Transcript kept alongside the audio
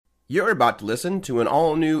You're about to listen to an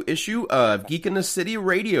all-new issue of Geek in the City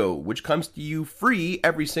Radio, which comes to you free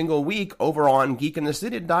every single week over on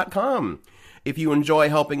geekinthecity.com. If you enjoy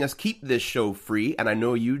helping us keep this show free, and I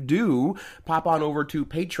know you do, pop on over to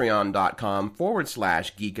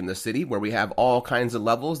patreon.com/Geek in the City, where we have all kinds of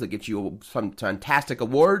levels that get you some fantastic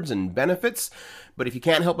awards and benefits. But if you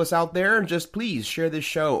can't help us out there, just please share this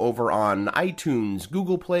show over on iTunes,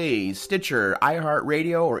 Google Play, Stitcher,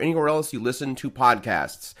 iHeartRadio, or anywhere else you listen to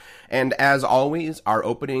podcasts. And as always, our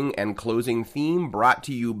opening and closing theme brought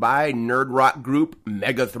to you by nerd rock group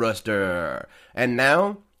Mega Thruster. And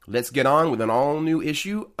now, let's get on with an all-new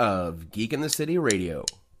issue of Geek in the City Radio.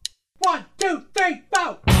 1, 2, 3,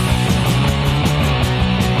 4!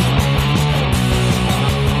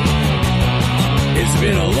 It's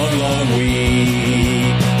been a long, long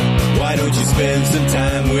week. Why don't you spend some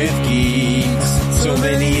time with Geeks? So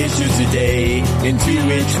many issues a day into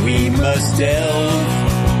which we must delve.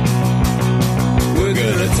 We're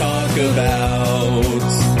gonna talk about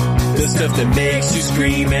the stuff that makes you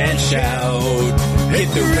scream and shout. Hit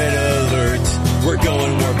the red alert. We're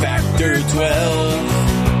going more factor 12.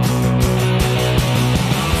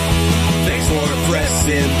 Thanks for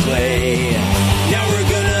pressing play. Now we're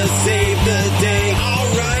gonna save the day. All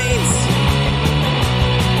right.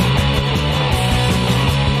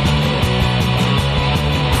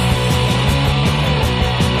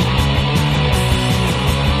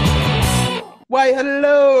 Why,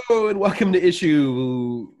 hello, and welcome to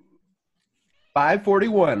issue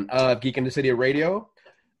 541 of Geek in the City Radio.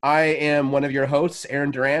 I am one of your hosts,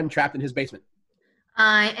 Aaron Duran, trapped in his basement.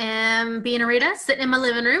 I am being Arita, sitting in my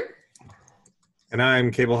living room. And I'm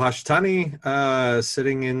Cable Hashitani,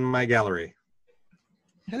 sitting in my gallery.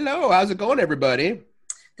 Hello, how's it going, everybody?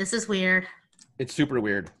 This is weird. It's super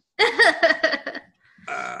weird.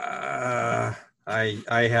 I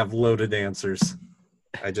have loaded answers.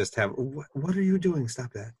 I just have... What are you doing?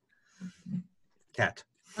 Stop that. Cat.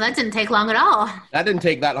 Well, that didn't take long at all. That didn't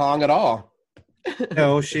take that long at all.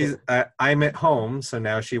 No, she's... I'm at home, so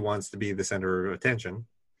now she wants to be the center of attention.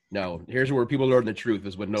 No, here's where people learn the truth,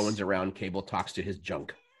 is when no one's around, Cable talks to his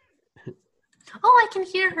junk. Oh, I can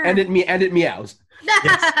hear her. And it meows.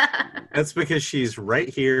 Yes. That's because she's right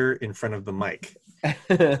here in front of the mic.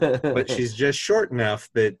 But she's just short enough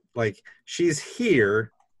that, like, she's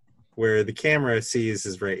here where the camera sees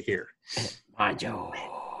is right here. Manjo.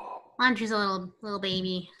 Manjo's a little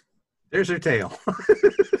baby. There's her tail.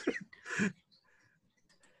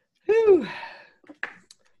 Whew.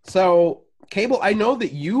 So, Cable, I know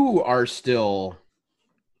that you are still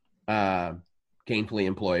gainfully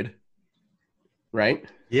employed, right?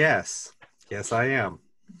 Yes, I am.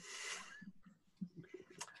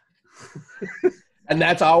 And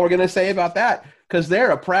that's all we're going to say about that, because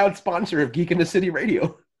they're a proud sponsor of Geek in the City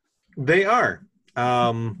Radio. They are.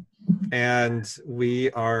 And we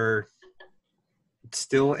are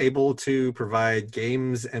still able to provide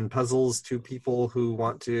games and puzzles to people who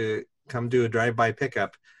want to come do a drive-by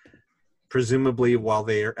pickup, presumably while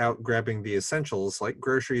they are out grabbing the essentials like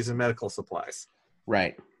groceries and medical supplies.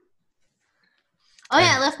 Right. Oh,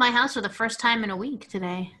 yeah, I left my house for the first time in a week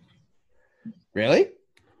today. Really?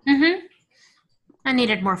 Mm-hmm. I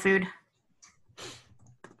needed more food.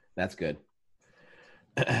 That's good.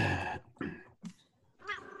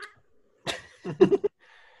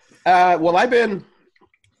 Well,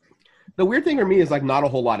 the weird thing for me is, like, not a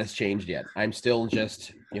whole lot has changed yet. I'm still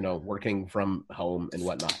just, working from home and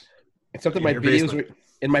whatnot. Except that my videos are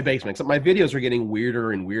in my basement. Except my videos are getting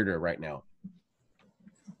weirder and weirder right now.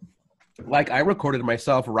 Like, I recorded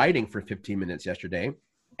myself writing for 15 minutes yesterday,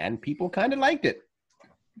 and people kind of liked it.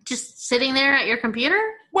 Just sitting there at your computer?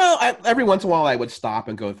 Well, every once in a while I would stop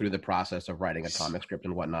and go through the process of writing a comic script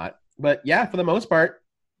and whatnot. But yeah, for the most part,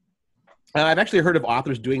 I've actually heard of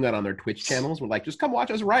authors doing that on their Twitch channels. We're like, just come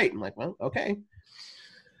watch us write. I'm like, well, okay.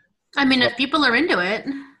 I mean, if people are into it.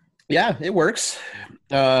 Yeah, it works.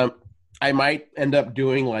 I might end up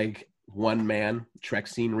doing like one-man Trek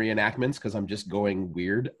scene reenactments because I'm just going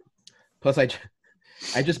weird. Plus, I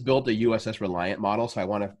just built a USS Reliant model, so I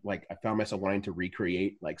found myself wanting to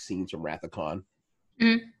recreate like scenes from Wrath of Khan.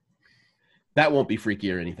 Mm-hmm. That won't be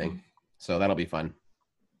freaky or anything, so that'll be fun.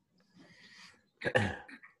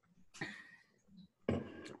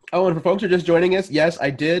 Oh, and for folks who are just joining us, yes,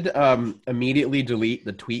 I did immediately delete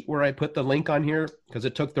the tweet where I put the link on here because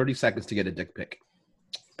it took 30 seconds to get a dick pic.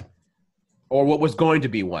 Or what was going to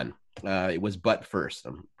be one. It was butt first.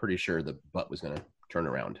 I'm pretty sure the butt was going to turn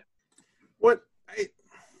around. What?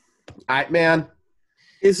 Man.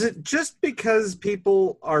 Is it just because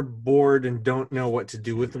people are bored and don't know what to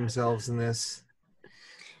do with themselves in this?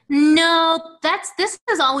 No, this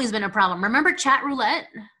has always been a problem. Remember chat roulette?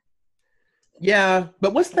 Yeah,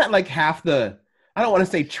 but wasn't that like half the? I don't want to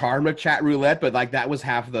say charm of chat roulette, but like that was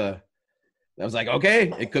half the. I was like,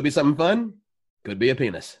 okay, it could be something fun, could be a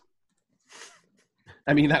penis.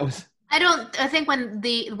 I mean, that was. I think when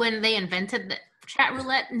they invented the chat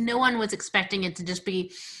roulette, no one was expecting it to just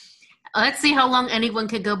be, let's see how long anyone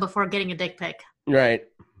could go before getting a dick pic. Right.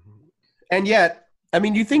 And yet, I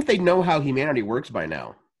mean, you think they know how humanity works by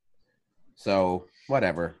now. So,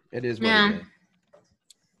 whatever. It is what it is.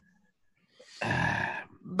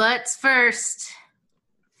 But first,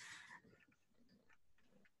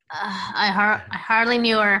 I hardly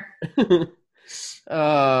knew her.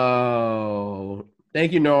 Oh,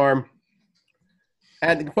 thank you, Norm.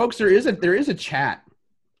 And folks, there is a chat.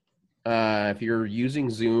 If you're using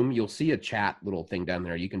Zoom, you'll see a chat little thing down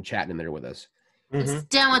there. You can chat in there with us. It's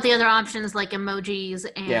down with the other options like emojis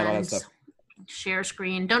and all that stuff. Share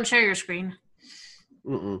screen. Don't share your screen.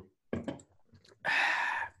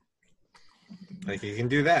 Like you can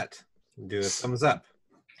do that. Do a thumbs up.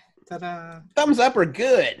 Ta-da! Thumbs up are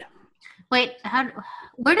good. Wait,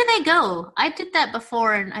 where do they go? I did that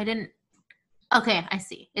before and I didn't. Okay, I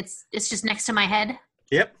see. It's just next to my head.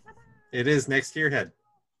 Yep, it is next to your head.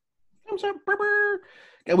 Thumbs up.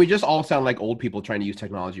 And we just all sound like old people trying to use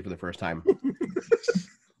technology for the first time.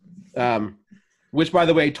 Which, by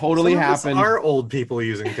the way, totally happened. Are old people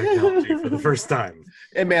using technology for the first time?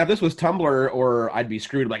 And man, if this was Tumblr, or I'd be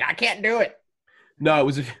screwed. Like, I can't do it. No, it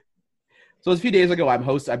was. So it was a few days ago.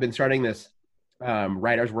 I've been starting this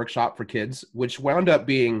writer's workshop for kids, which wound up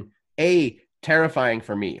being terrifying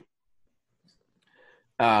for me.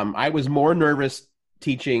 I was more nervous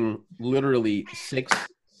teaching literally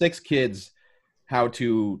six kids how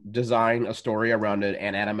to design a story around an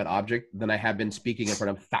inanimate object than I have been speaking in front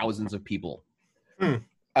of thousands of people.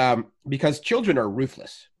 Because children are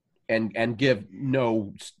ruthless and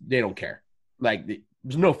they don't care. Like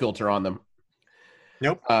there's no filter on them.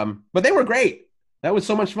 Nope. But they were great. That was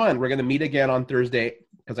so much fun. We're going to meet again on Thursday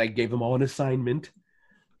because I gave them all an assignment.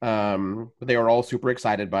 But they were all super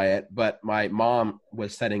excited by it. But my mom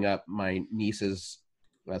was setting up my niece's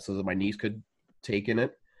so that my niece could take in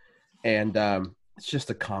it. And it's just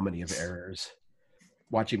a comedy of errors.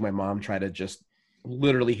 Watching my mom try to just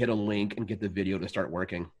literally hit a link and get the video to start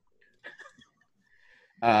working.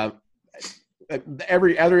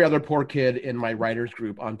 Every other poor kid in my writers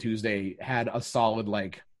group on Tuesday had a solid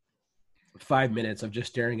 5 minutes of just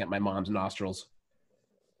staring at my mom's nostrils,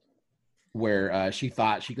 where she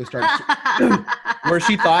thought she could start, and I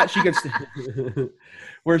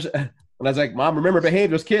was like, Mom, remember,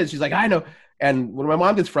 behave, those kids. She's like, I know. And when my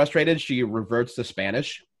mom gets frustrated, she reverts to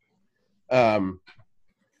Spanish. And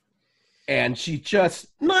she just,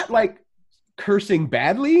 not cursing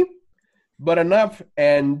badly, but enough.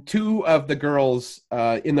 And two of the girls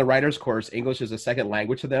in the writer's course, English is a second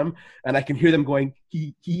language to them. And I can hear them going,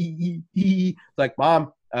 he. It's like,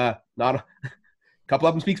 Mom, not a couple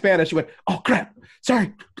of them speak Spanish. She went, oh, crap.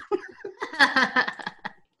 Sorry.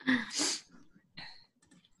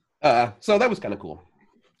 So that was kind of cool.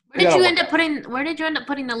 Where did you end up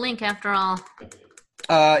putting the link after all?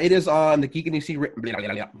 It is on the Geek in the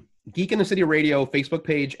City Radio Facebook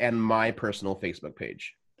page and my personal Facebook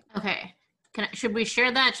page. Okay. Should we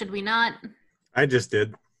share that? Should we not? I just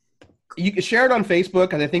did. You can share it on Facebook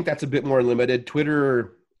because I think that's a bit more limited.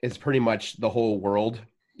 Twitter is pretty much the whole world,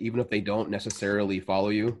 even if they don't necessarily follow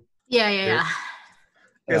you. Yeah.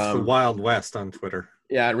 It's the Wild West on Twitter.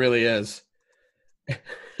 Yeah, it really is.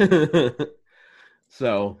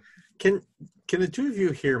 So, can the two of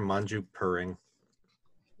you hear Manju purring?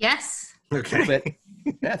 Yes. Okay.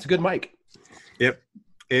 Yeah, it's a good mic. Yep.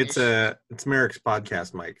 It's Merrick's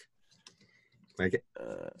podcast mic.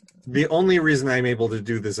 The only reason I'm able to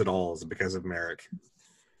do this at all is because of Merrick.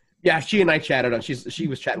 Yeah, she and I chatted on. She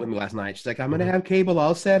was chatting with me last night. She's like, I'm gonna have cable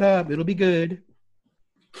all set up. It'll be good.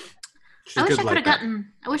 I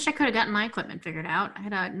wish I could have gotten my equipment figured out. I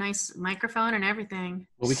had a nice microphone and everything.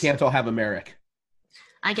 Well, we can't all have a Merrick.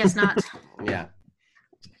 I guess not. Yeah.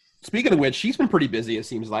 Speaking of which, she's been pretty busy, it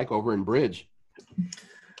seems like, over in Bridge.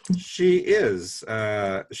 She is.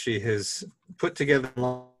 She has put together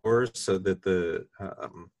doors so that the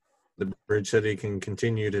Bridge City can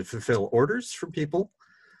continue to fulfill orders for people,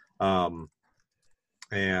 and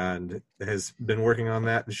has been working on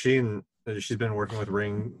that. She's been working with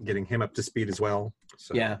Ring, getting him up to speed as well.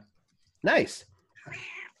 So. Yeah, nice.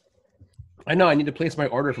 I know. I need to place my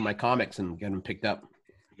order for my comics and get them picked up.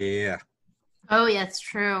 Yeah. Oh, yeah, it's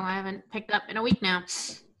true. I haven't picked up in a week now.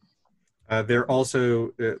 They're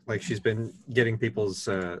also she's been getting people's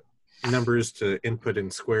numbers to input in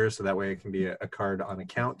Square, so that way it can be a card on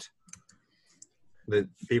account that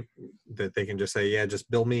they can just say, yeah, just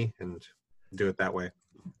bill me, and do it that way.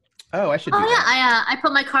 Oh, I should do Oh yeah, that. I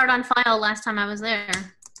put my card on file last time I was there.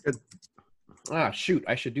 Ah, shoot,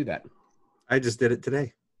 I should do that. I just did it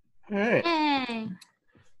today. All right. Yay!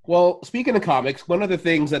 Well, speaking of comics, one of the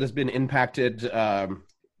things that has been impacted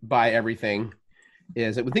by everything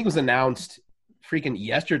is that I think it was announced freaking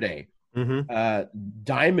yesterday.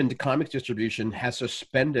 Diamond Comics Distribution has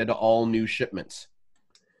suspended all new shipments,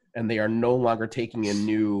 and they are no longer taking in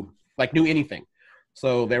new anything.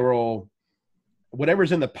 So they will,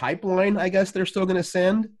 whatever's in the pipeline, I guess they're still going to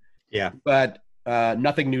send. Yeah. But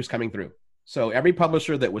nothing new's coming through. So every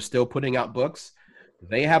publisher that was still putting out books,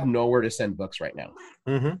 they have nowhere to send books right now.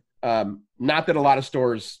 Not that a lot of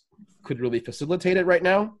stores could really facilitate it right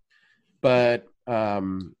now, but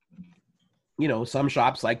some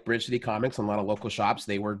shops like Bridge City Comics and a lot of local shops,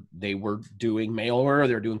 they were doing mail order,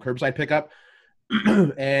 they were doing curbside pickup,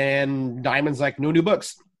 and Diamond's like, no new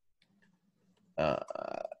books.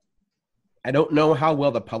 I don't know how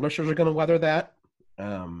well the publishers are going to weather that.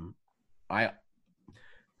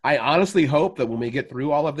 I honestly hope that when we get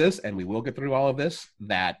through all of this, and we will get through all of this,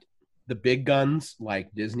 that the big guns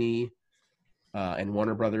like Disney and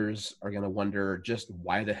Warner Brothers are going to wonder just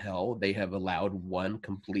why the hell they have allowed one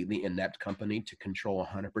completely inept company to control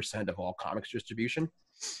 100% of all comics distribution.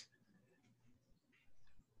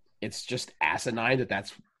 It's just asinine that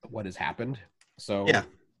that's what has happened. So yeah,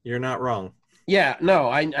 you're not wrong. Yeah, no,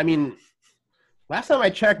 I mean, last time I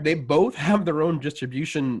checked, they both have their own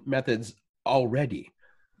distribution methods already.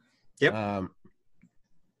 Yep.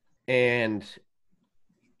 And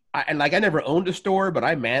I never owned a store, but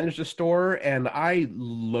I managed a store, and I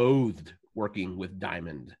loathed working with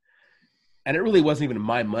Diamond. And it really wasn't even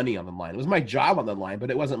my money on the line. It was my job on the line, but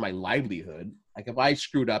it wasn't my livelihood. Like, if I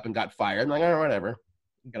screwed up and got fired, I'm like, oh, whatever.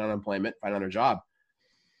 Get unemployment, find another job.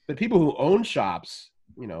 But people who own shops,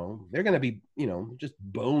 they're going to be, just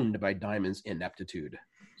boned by Diamond's ineptitude.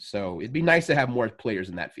 So it'd be nice to have more players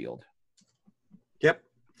in that field. Yep.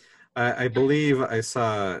 I believe I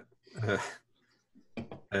saw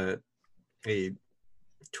a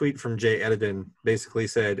tweet from Jay Edidin basically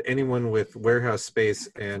said, anyone with warehouse space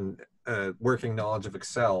and working knowledge of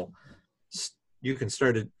Excel, you can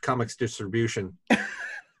start a comics distribution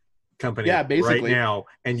company right now,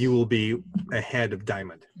 and you will be ahead of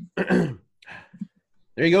Diamond.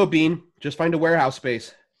 There you go, Bean. Just find a warehouse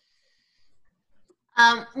space.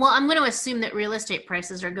 Well, I'm going to assume that real estate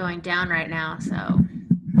prices are going down right now, so.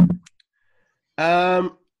 I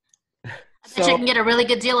bet you can get a really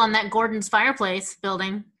good deal on that Gordon's Fireplace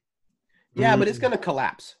building. Yeah, but it's going to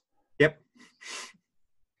collapse. Yep.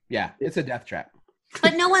 Yeah, it's a death trap.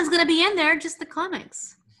 But no one's going to be in there, just the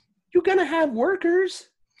comics. You're going to have workers.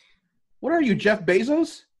 What are you, Jeff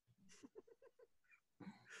Bezos?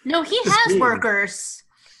 No, he has workers.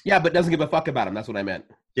 Yeah, but doesn't give a fuck about them. That's what I meant.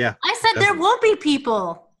 Yeah. I said there won't be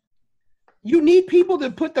people. You need people to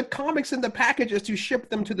put the comics in the packages to ship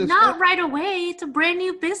them to the Not right away. It's a brand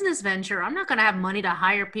new business venture. I'm not going to have money to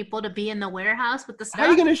hire people to be in the warehouse with the stuff. How are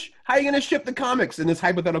you going to ship the comics in this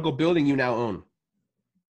hypothetical building you now own?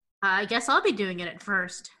 I guess I'll be doing it at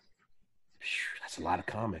first. That's a lot of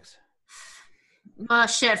comics. Oh,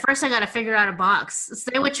 shit. First, I got to figure out a box.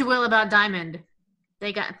 Say what you will about Diamond.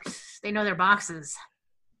 They know their boxes.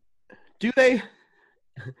 Do they?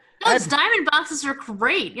 Those Diamond boxes are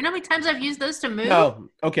great. You know how many times I've used those to move? No.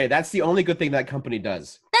 Okay, that's the only good thing that company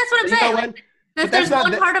does. That's what I'm saying. Like, if there's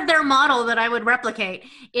one part of their model that I would replicate,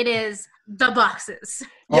 it is the boxes.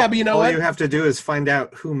 Yeah, but you know what? All you have to do is find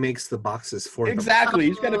out who makes the boxes for them. Exactly.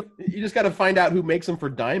 You just gotta find out who makes them for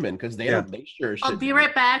Diamond, because they sure should. I'll be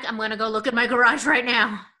right back. I'm gonna go look at my garage right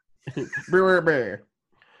now.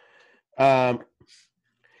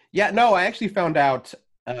 Yeah, no, I actually found out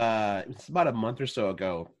it's about a month or so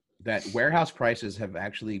ago that warehouse prices have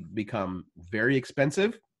actually become very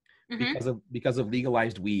expensive because of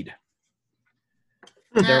legalized weed.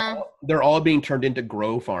 They're all being turned into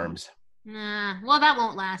grow farms. Well, that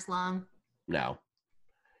won't last long. No.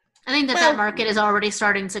 I think that market is already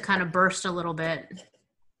starting to kind of burst a little bit.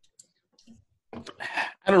 I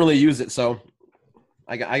don't really use it, so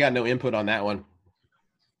I got no input on that one.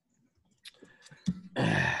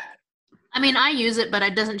 I mean, I use it, but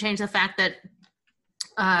it doesn't change the fact that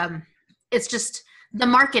it's just the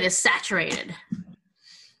market is saturated.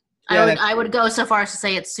 Yeah, I would go so far as to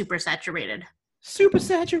say it's super saturated. Super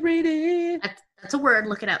saturated. That's a word.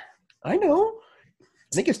 Look it up. I know.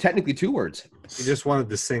 I think it's technically 2 words. You just wanted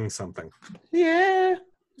to sing something. Yeah.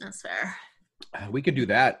 That's fair. We could do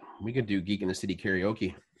that. We could do Geek in the City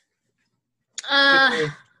karaoke.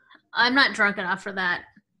 I'm not drunk enough for that.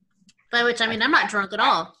 By which I mean I'm not drunk at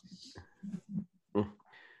all.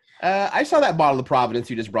 I saw that bottle of Providence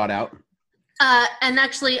you just brought out. And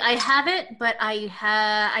actually, I have it, but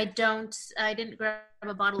I didn't grab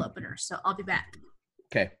a bottle opener, so I'll be back.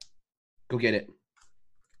 Okay. Go get it.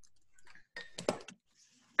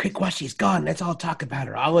 Quick, while she's gone, let's all talk about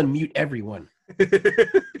her. I'll unmute everyone.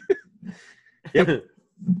 Yep.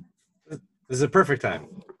 This is a perfect time.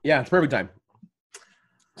 Yeah, it's perfect time.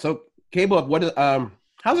 So, Cable,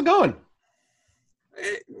 how's it going?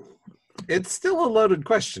 It's still a loaded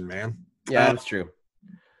question, man. Yeah, that's true.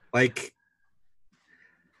 Like,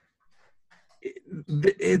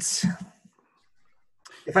 it's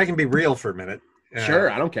if I can be real for a minute. Sure,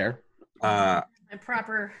 I don't care. My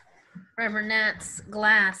proper Reverend Nat's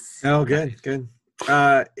glass. Oh, good.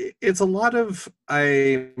 It's a lot of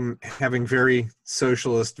I'm having very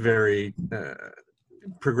socialist, very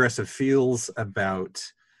progressive feels about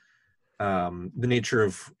the nature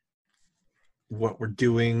of what we're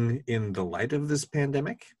doing in the light of this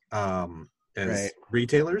pandemic as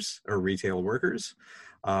retailers or retail workers.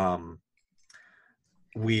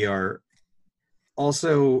 We are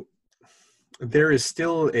also, there is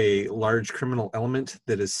still a large criminal element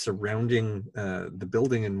that is surrounding the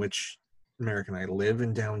building in which America and I live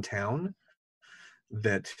in downtown,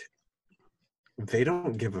 that they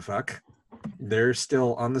don't give a fuck. They're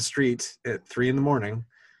still on the street at 3 a.m.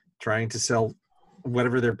 trying to sell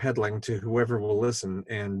whatever they're peddling to whoever will listen,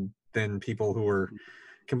 and then people who are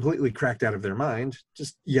completely cracked out of their mind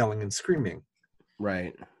just yelling and screaming.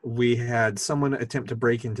 Right. We had someone attempt to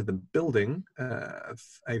break into the building,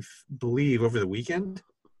 I believe over the weekend,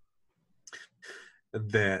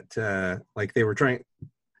 that like they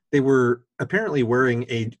were apparently wearing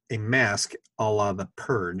a mask a la The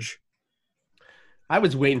Purge. I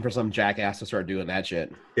was waiting for some jackass to start doing that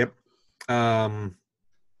shit. Yep.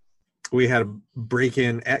 We had a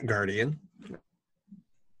break-in at Guardian.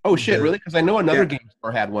 Oh, shit, really? Because I know another game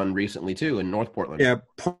store had one recently, too, in North Portland. Yeah,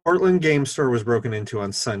 Portland Game Store was broken into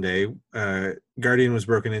on Sunday. Guardian was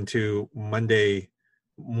broken into Monday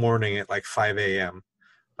morning at like 5 a.m.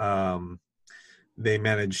 They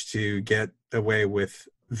managed to get away with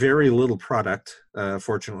very little product,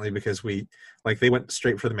 fortunately, because they went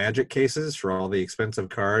straight for the Magic cases for all the expensive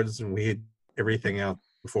cards, and we had everything out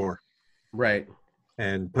before. Right.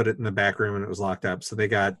 And put it in the back room, and it was locked up. So they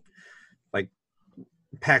got like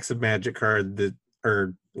packs of Magic cards that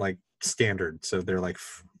are like standard, so they're like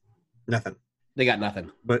nothing. They got nothing.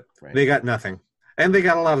 But they got nothing. And they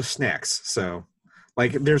got a lot of snacks. So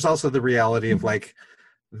like there's also the reality of like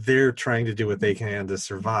they're trying to do what they can to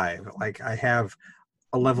survive. Like I have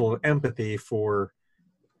a level of empathy for,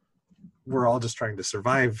 we're all just trying to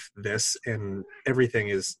survive this, and everything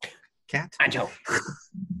is cat. Anjo.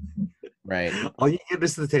 Right. All you get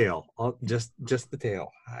is the tail. Just the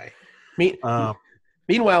tail. Hi.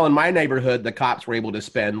 Meanwhile, in my neighborhood, the cops were able to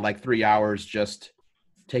spend like 3 hours just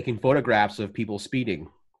taking photographs of people speeding.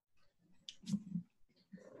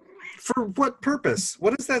 For what purpose?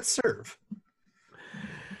 What does that serve?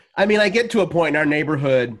 I mean, I get to a point in our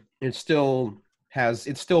neighborhood, it's still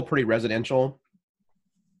pretty residential.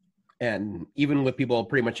 And even with people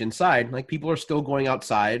pretty much inside, like people are still going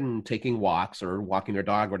outside and taking walks or walking their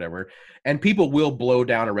dog or whatever. And people will blow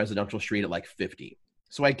down a residential street at like 50.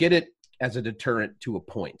 So I get it as a deterrent to a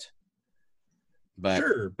point. But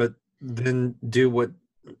sure, but then do what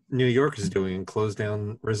New York is doing and close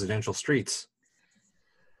down residential streets,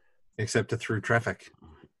 except to through traffic,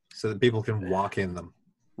 so that people can walk in them.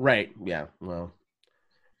 Right. Yeah. Well,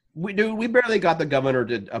 we barely got the governor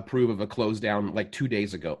to approve of a close down like 2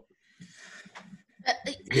 days ago.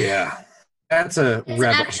 Yeah, it's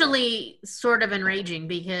actually sort of enraging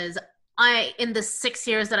because in the 6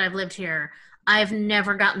 years that I've lived here, I've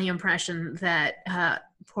never gotten the impression that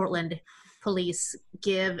Portland police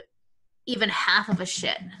give even half of a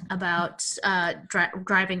shit about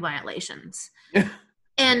driving violations.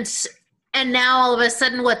 and now all of a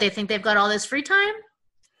sudden, what, they think they've got all this free time?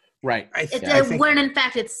 Right. When in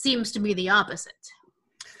fact it seems to be the opposite.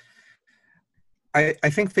 I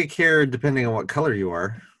think they care depending on what color you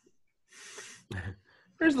are.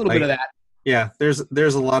 There's a little bit of that. Yeah, there's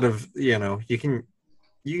a lot of, you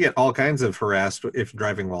get all kinds of harassed if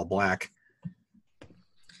driving while black.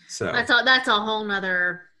 So that's a whole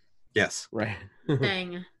nother right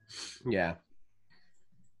thing. Yeah.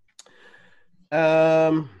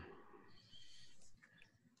 But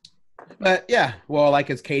yeah, well, like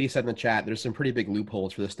as Katie said in the chat, there's some pretty big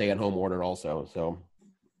loopholes for the stay-at-home order also. So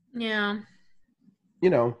yeah.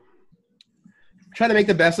 Try to make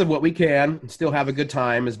the best of what we can and still have a good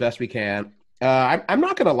time as best we can. I'm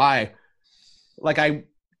not going to lie. Like I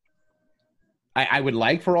would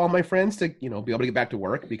like for all my friends to, be able to get back to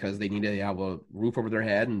work because they need to have a roof over their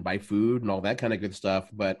head and buy food and all that kind of good stuff.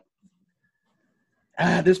 But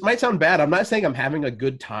this might sound bad. I'm not saying I'm having a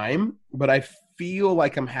good time, but I feel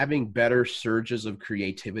like I'm having better surges of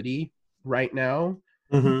creativity right now.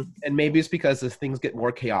 Mm-hmm. And maybe it's because as things get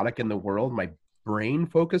more chaotic in the world, my brain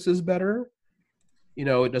focuses better.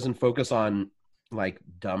 It doesn't focus on like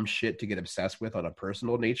dumb shit to get obsessed with on a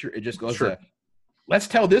personal nature. It just goes to, let's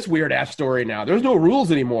tell this weird ass story now. There's no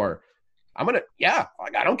rules anymore. I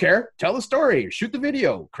don't care. Tell the story, shoot the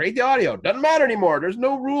video, create the audio. Doesn't matter anymore. There's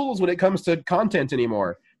no rules when it comes to content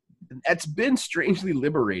anymore. That's been strangely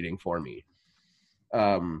liberating for me.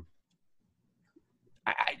 I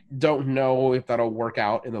don't know if that'll work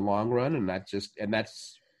out in the long run, and that's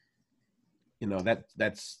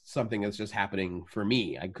something that's just happening for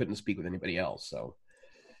me. I couldn't speak with anybody else, so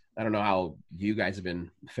I don't know how you guys have been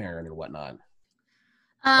faring or whatnot.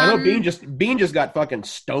 I know Bean just got fucking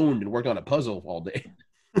stoned and worked on a puzzle all day.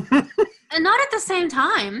 And not at the same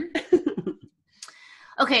time.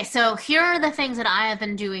 Okay, so here are the things that I have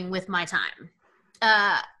been doing with my time.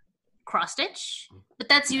 Cross stitch, but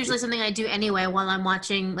that's usually something I do anyway while I'm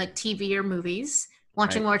watching like TV or movies, more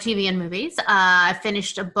TV and movies. I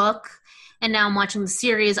finished a book and now I'm watching the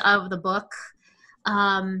series of the book.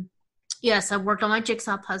 Yes, I worked on my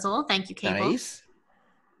jigsaw puzzle. Thank you, Cable. Nice.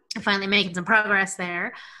 I'm finally making some progress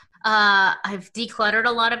there. I've decluttered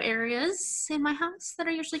a lot of areas in my house that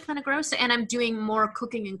are usually kind of gross, and I'm doing more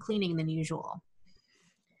cooking and cleaning than usual.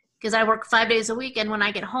 Because I work 5 days a week, and when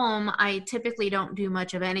I get home, I typically don't do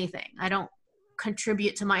much of anything. I don't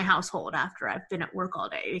contribute to my household after I've been at work all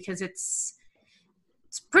day because it's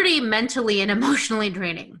pretty mentally and emotionally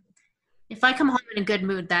draining. If I come home in a good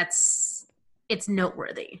mood, it's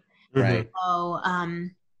noteworthy. Right. So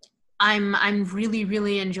I'm really,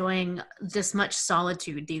 really enjoying this much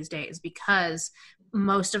solitude these days because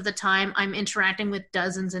most of the time I'm interacting with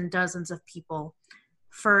dozens and dozens of people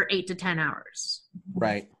for 8 to 10 hours.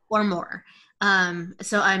 Right. Or more.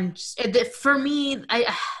 So I'm just, for me,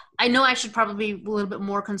 I know I should probably be a little bit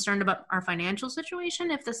more concerned about our financial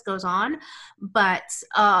situation if this goes on, but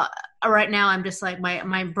right now I'm just like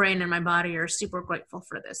my brain and my body are super grateful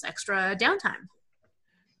for this extra downtime.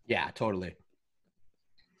 Yeah, totally.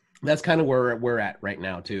 That's kind of where we're at right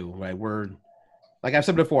now too. Right? We're, like I've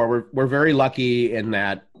said before, we're very lucky in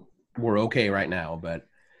that we're okay right now, but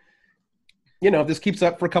if this keeps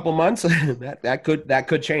up for a couple months, that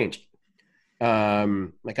could change.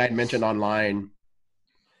 Like I had mentioned online,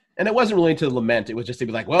 and it wasn't really to lament. It was just to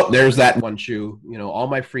be like, well, there's that one shoe. All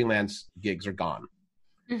my freelance gigs are gone.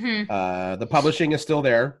 Mm-hmm. The publishing is still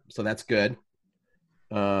there, so that's good.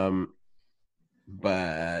 But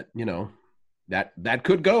that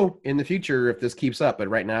could go in the future if this keeps up. But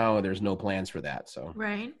right now, there's no plans for that. So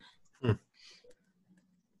right.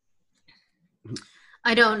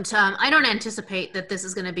 I don't anticipate that this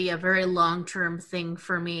is going to be a very long-term thing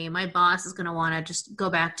for me. My boss is going to want to just go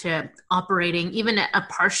back to operating even at a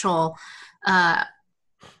partial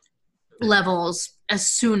levels as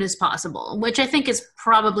soon as possible, which I think is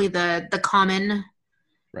probably the common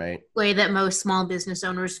way that most small business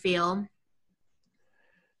owners feel.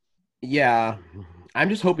 Yeah. I'm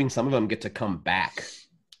just hoping some of them get to come back.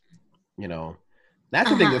 That's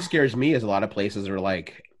the thing that scares me is a lot of places are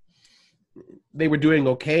like, they were doing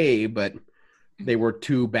okay, but they were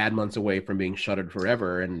 2 bad months away from being shuttered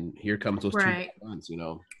forever, and here comes those 2 bad months,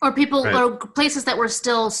 Or people, or places that were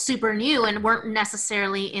still super new and weren't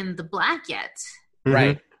necessarily in the black yet.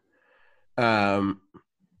 Right. Well,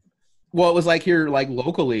 it was like here, like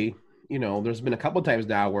locally, there's been a couple of times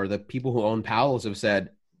now where the people who own Powell's have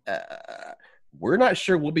said, we're not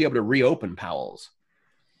sure we'll be able to reopen Powell's.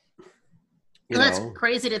 That's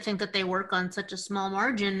crazy to think that they work on such a small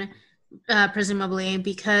margin. Presumably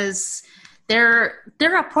because they're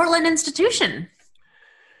a Portland institution.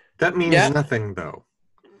 That means nothing, though.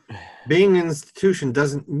 Being an institution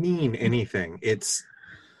doesn't mean anything. It's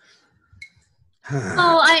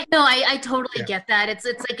I totally get that. It's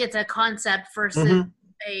like it's a concept versus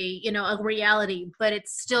a reality, but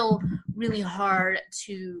it's still really hard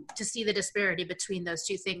to see the disparity between those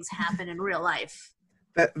two things happen in real life.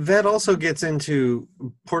 That also gets into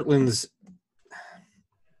Portland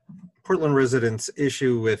residents'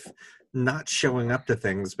 issue with not showing up to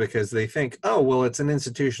things because they think, oh, well, it's an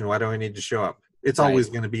institution. Why do I need to show up? It's always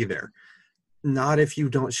going to be there. Not if you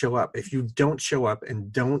don't show up. If you don't show up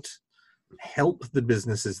and don't help the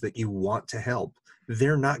businesses that you want to help,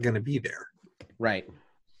 they're not going to be there. Right.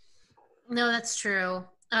 No, that's true.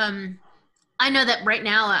 I know that right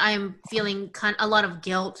now I'm feeling a lot of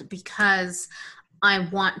guilt because I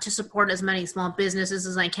want to support as many small businesses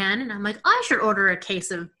as I can. And I'm like, I should order a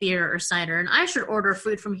case of beer or cider, and I should order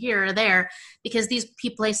food from here or there, because these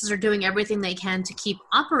places are doing everything they can to keep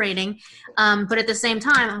operating. But at the same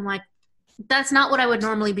time, I'm like, that's not what I would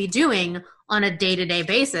normally be doing on a day-to-day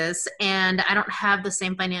basis. And I don't have the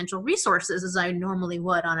same financial resources as I normally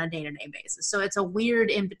would on a day-to-day basis. So it's a weird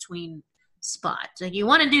in-between spot. Like, you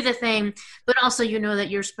want to do the thing, but also you know that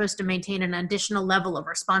you're supposed to maintain an additional level of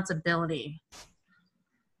responsibility.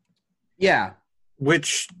 Yeah.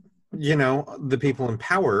 Which, the people in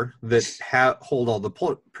power that hold all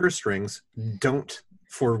the purse strings don't,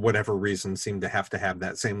 for whatever reason, seem to have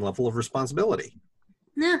that same level of responsibility.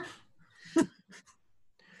 Yeah.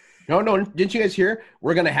 No, didn't you guys hear?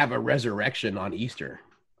 We're going to have a resurrection on Easter.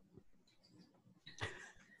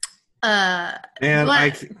 And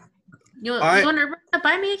what? You want to run that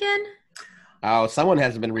by me again? Oh, someone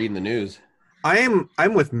hasn't been reading the news. I'm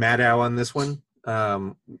with Maddow on this one.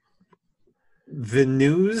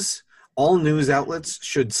 All news outlets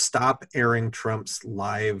should stop airing Trump's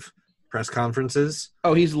live press conferences.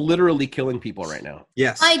 Oh, he's literally killing people right now.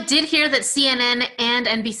 Yes. I did hear that CNN and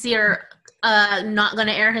NBC are not going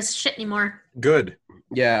to air his shit anymore. Good.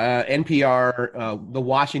 Yeah, NPR, the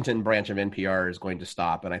Washington branch of NPR is going to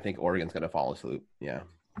stop, and I think Oregon's going to follow suit. Yeah.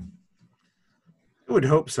 I would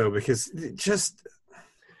hope so, because just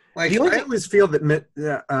like, I always feel that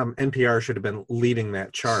NPR should have been leading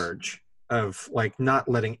that charge of like not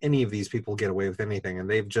letting any of these people get away with anything, and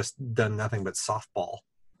they've just done nothing but softball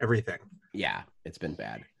everything. Yeah, it's been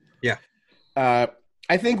bad. Yeah.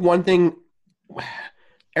 I think one thing,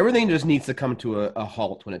 everything just needs to come to a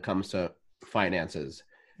halt when it comes to finances.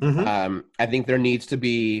 Mm-hmm. I think there needs to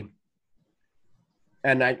be,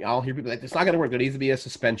 and I'll hear people like, it's not going to work. There needs to be a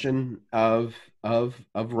suspension of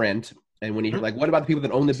rent. And when you hear like, what about the people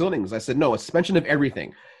that own the buildings? I said, no, a suspension of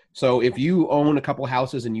everything. So if you own a couple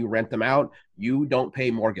houses and you rent them out, you don't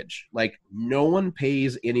pay mortgage. Like, no one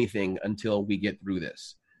pays anything until we get through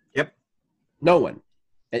this. Yep. No one.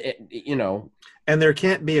 And there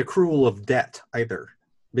can't be accrual of debt either.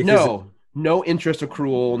 Because no interest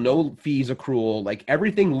accrual, no fees accrual. Like,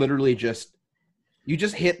 everything literally you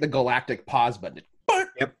just hit the galactic pause button.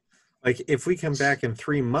 Yep. Like, if we come back in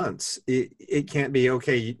 3 months, it can't be,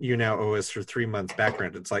 okay, you now owe us for 3 months back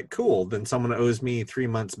rent. It's like, cool, then someone owes me 3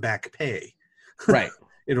 months back pay. Right.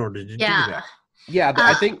 In order to do that. Yeah,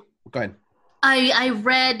 I think, go ahead. I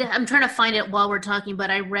read, I'm trying to find it while we're talking, but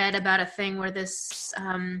I read about a thing where this,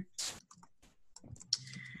 I've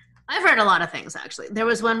read a lot of things, actually. There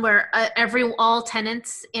was one where all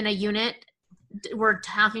tenants in a unit were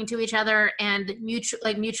talking to each other and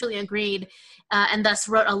mutually agreed, and thus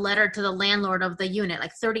wrote a letter to the landlord of the unit,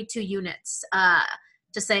 like 32 units,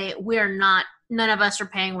 to say, none of us are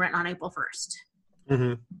paying rent on April 1st.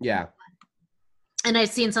 Mm-hmm. Yeah. And I'd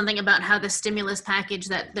seen something about how the stimulus package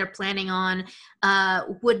that they're planning on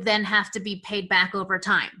would then have to be paid back over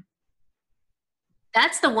time.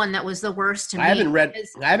 That's the one that was the worst to me. I haven't read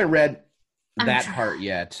that part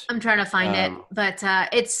yet. I'm trying to find it, but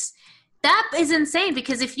that is insane,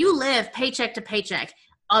 because if you live paycheck to paycheck,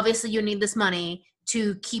 obviously you need this money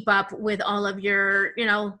to keep up with all of your,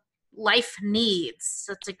 life needs.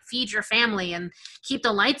 So to feed your family and keep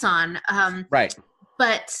the lights on. Right.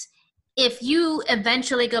 But if you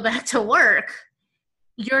eventually go back to work,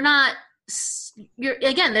 there's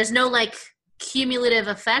no like cumulative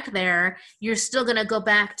effect there. You're still going to go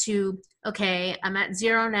back to, okay, I'm at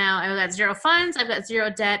zero now. I've got zero funds. I've got zero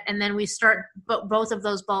debt. And then we start both of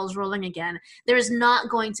those balls rolling again. There is not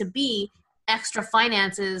going to be extra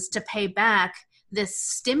finances to pay back this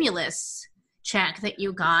stimulus check that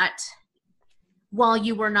you got while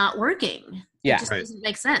you were not working. Yeah. It just doesn't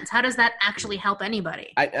make sense. How does that actually help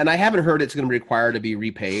anybody? I haven't heard it's going to require to be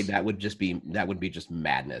repaid. That would be just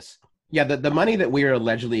madness. Yeah, the money that we are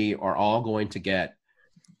allegedly are all going to get,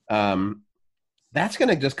 that's going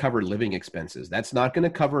to just cover living expenses. That's not going to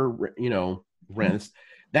cover, rents.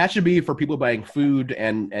 That should be for people buying food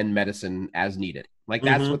and medicine as needed. Like,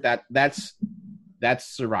 that's what that's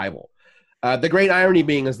survival. The great irony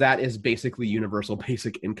being is that is basically universal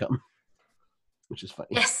basic income, which is funny.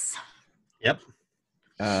 Yes. Yep.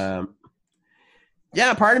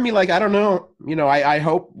 Yeah, part of me, like, I don't know. I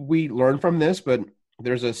hope we learn from this, but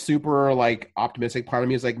there's a super, like, optimistic part of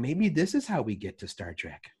me is like, maybe this is how we get to Star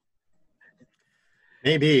Trek.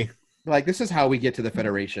 Maybe. Like, this is how we get to the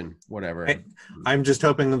Federation, whatever. I'm just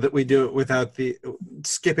hoping that we do it without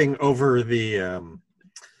skipping over the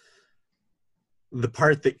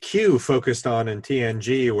part that Q focused on in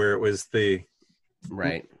TNG, where it was the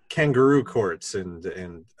right kangaroo courts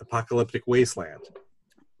and apocalyptic wasteland.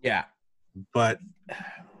 Yeah. But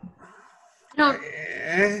No,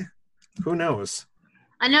 Who knows?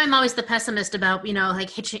 I know I'm always the pessimist about, like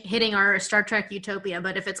hitting our Star Trek utopia,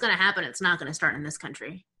 but if it's going to happen, it's not going to start in this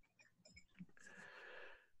country.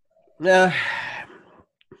 Yeah.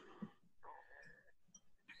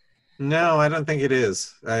 No, I don't think it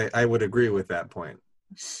is. I would agree with that point.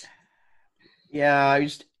 Yeah,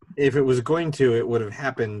 If it was going to, it would have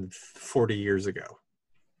happened 40 years ago.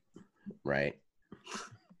 Right.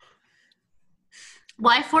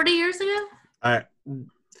 Why 40 years ago?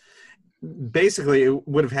 Basically, it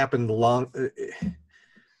would have happened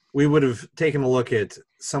we would have taken a look at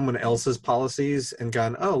someone else's policies and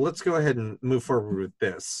gone, oh, let's go ahead and move forward with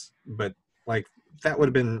this. But like that would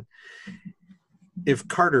have been if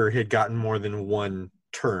Carter had gotten more than one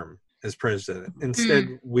term as president.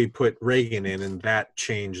 Instead, we put Reagan in, and that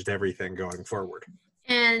changed everything going forward.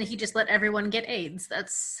 And he just let everyone get AIDS.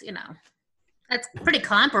 That's, that's pretty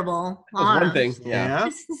comparable. That's one thing. Yeah.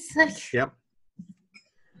 Yep.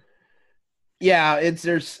 Yeah,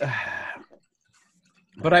 there's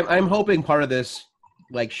but I'm hoping part of this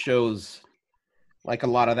like shows like a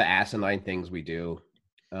lot of the asinine things we do.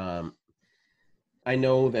 I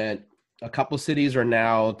know that a couple cities are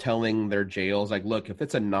now telling their jails, like, look, if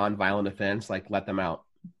it's a nonviolent offense, like, let them out.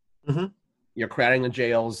 Mm-hmm. You're crowding the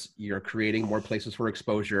jails. You're creating more places for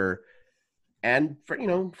exposure. And,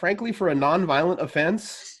 frankly, for a nonviolent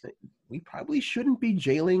offense, we probably shouldn't be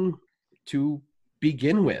jailing to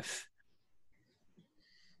begin with.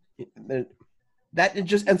 That it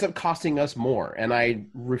just ends up costing us more. And I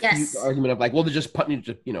refute the argument of, like, well, they're just putting you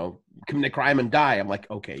to, commit a crime and die. I'm like,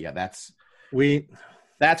 okay, yeah, that's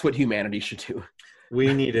what humanity should do.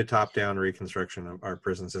 We need a top-down reconstruction of our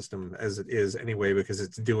prison system as it is anyway, because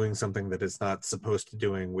it's doing something that it's not supposed to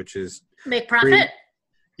doing, which is make profit.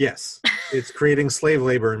 Yes, it's creating slave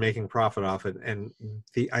labor and making profit off it. And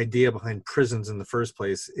the idea behind prisons in the first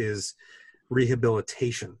place is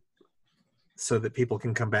rehabilitation, so that people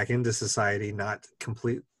can come back into society, not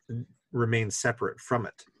remain separate from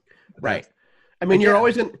it. Right. I mean, you're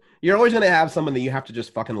always going to have someone that you have to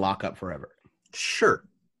just fucking lock up forever. Sure.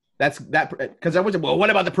 Because I was, well,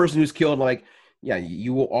 what about the person who's killed? Like, yeah,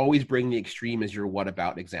 you will always bring the extreme as your what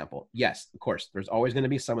about example. Yes, of course. There's always going to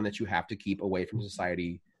be someone that you have to keep away from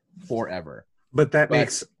society forever. But that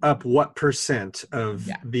makes up what percent of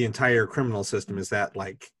the entire criminal system? Is that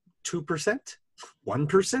like 2%?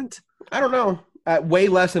 1%? I don't know. Way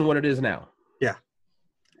less than what it is now. Yeah.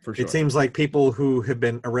 For sure. It seems like people who have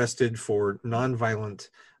been arrested for nonviolent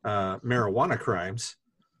marijuana crimes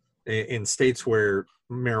in states where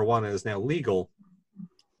marijuana is now legal,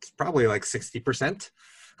 it's probably like 60%.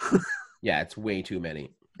 Yeah, it's way too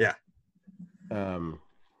many. Yeah.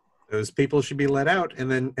 Those people should be let out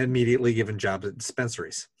and then immediately given jobs at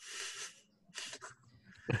dispensaries.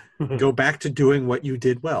 Go back to doing what you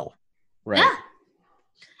did well. Right. Yeah.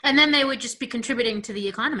 And then they would just be contributing to the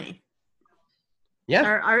economy. Yeah.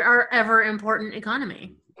 Our ever important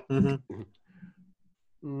economy. Mm-hmm.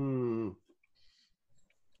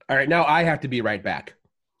 All right, now I have to be right back.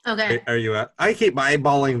 Okay. Are you out? I keep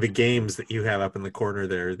eyeballing the games that you have up in the corner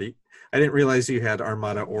there. I didn't realize you had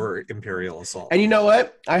Armada or Imperial Assault. And you know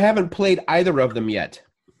what? I haven't played either of them yet.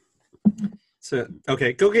 So,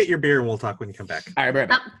 okay, go get your beer and we'll talk when you come back. All right, right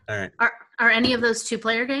back. All right. Are any of those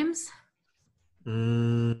 2-player games?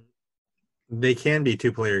 They can be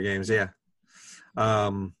 2-player games, yeah.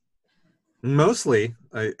 Mostly,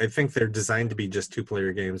 I think they're designed to be just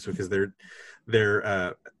 2-player games because they're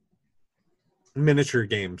miniature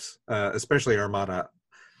games, especially Armada.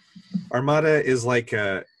 Armada is like,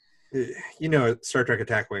 Star Trek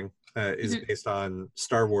Attack Wing is based on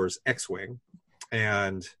Star Wars X-Wing,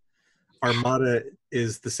 and Armada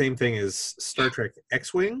is the same thing as Star Trek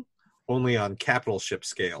X-Wing, only on capital ship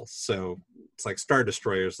scale. So it's like Star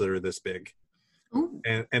Destroyers that are this big. Ooh.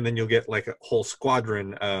 And then you'll get like a whole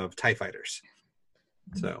squadron of TIE fighters.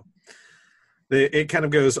 So it kind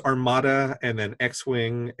of goes Armada and then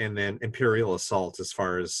X-Wing and then Imperial Assault as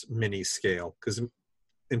far as mini scale, because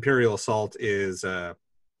Imperial Assault is the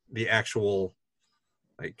actual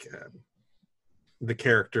the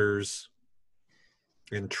characters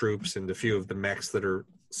and troops and a few of the mechs that are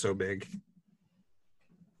so big.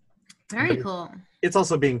 Very cool. It's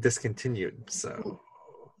also being discontinued, so.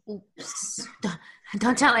 Oops.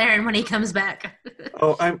 Don't tell Aaron when he comes back.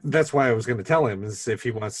 That's why I was going to tell him, is if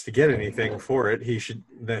he wants to get anything for it,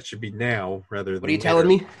 that should be now rather than. What are you telling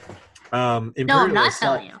me? No, I'm not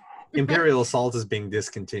telling you. Imperial Assault is being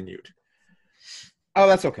discontinued. Oh,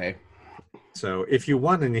 that's okay. So if you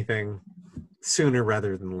want anything, sooner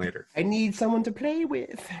rather than later. I need someone to play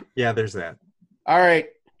with. Yeah, there's that. All right,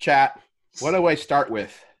 chat. What do I start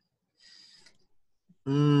with?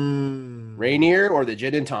 Rainier or the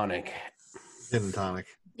gin and tonic? Gin and tonic.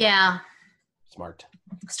 Yeah. Smart.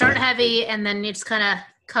 Start heavy and then you just kind of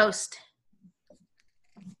coast.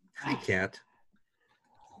 Hi, cat.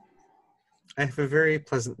 I have a very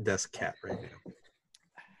pleasant desk cat right now.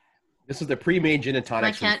 This is the pre-made gin and My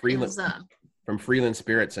tonics cat is, from Freeland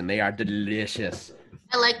Spirits, and they are delicious.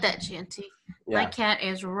 I like that, Chanty. Yeah. My cat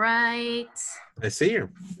is right I see you.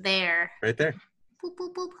 there. Right there. Boop,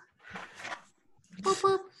 boop, boop. Boop,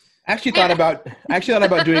 boop. I actually thought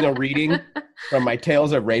about doing a reading from my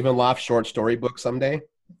Tales of Ravenloft short story book someday.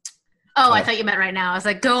 Oh, I thought you meant right now. I was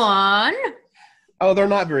like, go on. Oh, they're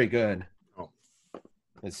not very good. Oh.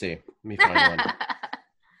 Let's see. Let me find one.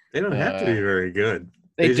 They don't have to be very good.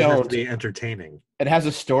 They just have don't. to be entertaining. It has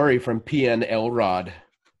a story from P.N. Elrod.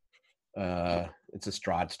 It's a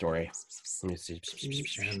Strahd story. Let me see.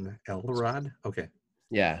 And Elrod? Okay.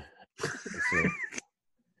 Yeah. Let's see.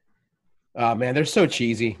 Oh, man, they're so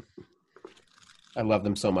cheesy. I love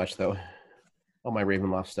them so much, though. All my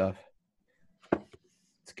Ravenloft stuff.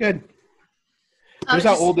 It's good. Here's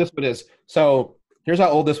how old this one is. So here's how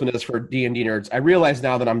old this one is for D&D nerds. I realize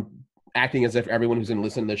now that I'm acting as if everyone who's going to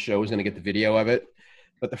listen to this show is going to get the video of it.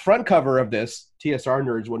 But the front cover of this, TSR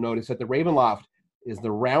nerds will notice that the Ravenloft is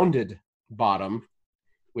the rounded bottom,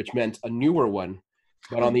 which meant a newer one.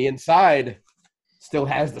 But on the inside, still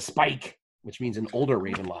has the spike, which means an older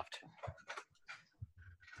Ravenloft.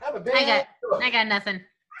 I got nothing.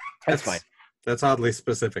 That's fine. That's oddly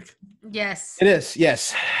specific. Yes. It is,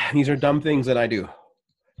 yes. These are dumb things that I do.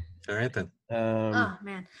 All right, then. Oh,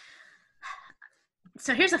 man.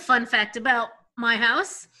 So here's a fun fact about my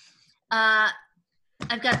house.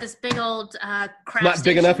 I've got this big old craft Not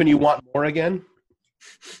big enough and you want more again?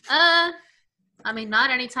 I mean, not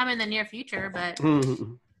anytime in the near future, but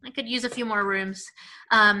I could use a few more rooms.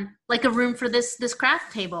 Like a room for this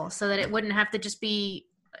craft table so that it wouldn't have to just be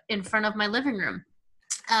in front of my living room.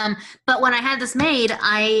 But when I had this made,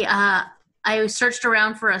 I searched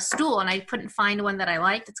around for a stool and I couldn't find one that I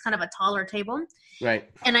liked. It's kind of a taller table. Right.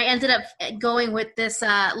 And I ended up going with this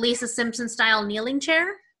Lisa Simpson style kneeling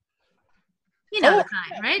chair. You know the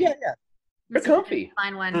kind, right? Yeah. They're comfy.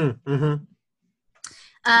 Find one. Mm-hmm.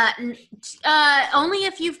 Only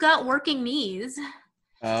if you've got working knees,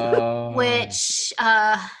 which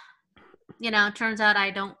turns out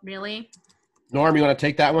I don't really. Norm, you want to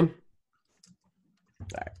take that one? All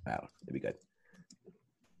right, wow, that'd be good.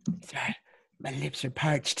 Sorry, my lips are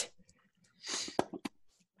parched.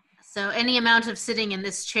 So any amount of sitting in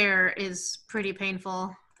this chair is pretty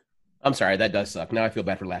painful. I'm sorry, that does suck. Now I feel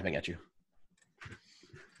bad for laughing at you.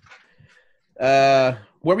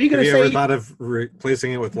 What were you going to say? Have you ever thought of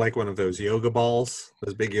replacing it with like one of those yoga balls?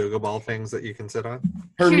 Those big yoga ball things that you can sit on?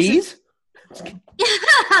 Her knees?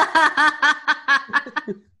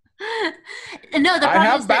 No, the problem I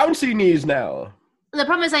have is bouncy knees now. The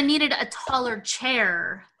problem is I needed a taller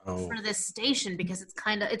chair for this station because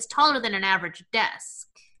it's taller than an average desk.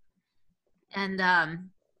 And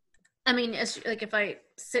I mean, it's like if I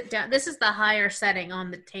sit down, this is the higher setting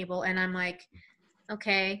on the table, and I'm like,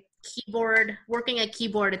 okay, working a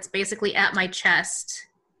keyboard, it's basically at my chest.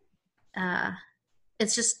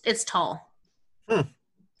 It's tall.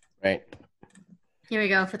 Right. Here we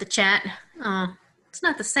go for the chat. Oh, it's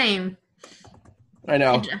not the same. I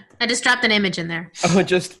know. I just dropped an image in there.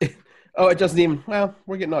 It doesn't even, well,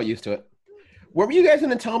 we're getting all used to it. What were you guys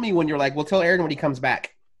going to tell me when you're like, we'll tell Aaron when he comes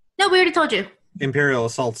back? No, we already told you. Imperial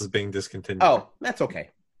Assault is being discontinued. Oh, that's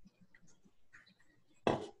okay.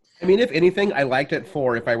 I mean, if anything, I liked it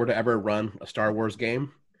for if I were to ever run a Star Wars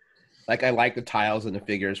game. Like, I like the tiles and the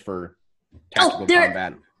figures for tactical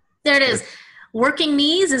combat. There it is. Working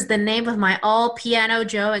Knees is the name of my all-piano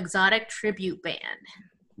Joe Exotic tribute band.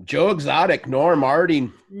 Joe Exotic, Norm,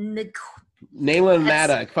 Artie, Nayland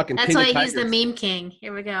Maddock, fucking That's King why of he's the Tigers. meme king.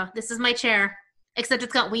 Here we go. This is my chair, except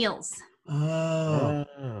it's got wheels. Oh.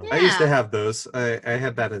 Oh. I used to have those. I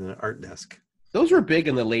had that in an art desk. Those were big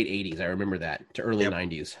in the late 80s. I remember that, to early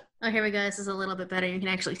 90s. Oh, here we go. This is a little bit better. You can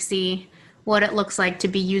actually see what it looks like to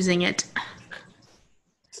be using it.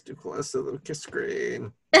 It's too close to the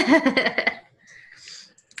screen.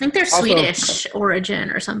 I think they're Swedish origin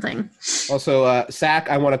or something. Also, Sack,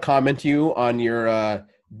 I want to comment you on your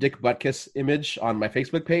Dick Butkus image on my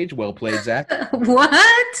Facebook page. Well played, Zach.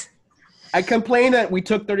 What? I complained that we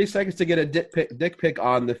took 30 seconds to get a dick pic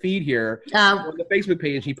on the feed here. On the Facebook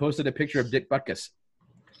page, he posted a picture of Dick Butkus.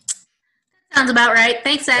 Sounds about right.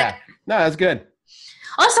 Thanks, Zach. Yeah. No, that's good.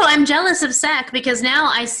 Also, I'm jealous of Zach because now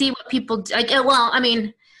I see what people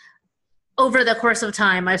do. Over the course of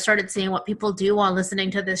time, I've started seeing what people do while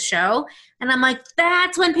listening to this show. And I'm like,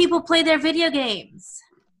 that's when people play their video games.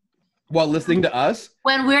 While listening to us?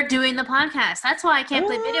 When we're doing the podcast. That's why I can't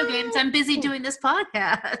play video games. I'm busy doing this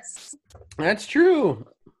podcast. That's true.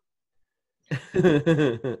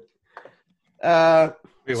 Wait,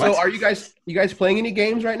 So what? are you guys playing any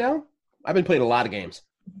games right now? I've been playing a lot of games.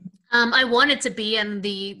 I wanted to be, and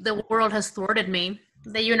the world has thwarted me.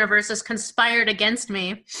 The universe has conspired against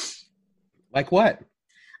me. Like what?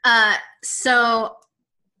 So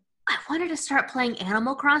I wanted to start playing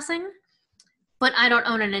Animal Crossing, but I don't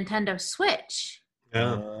own a Nintendo Switch.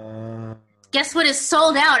 Yeah. Guess what is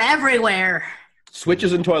sold out everywhere?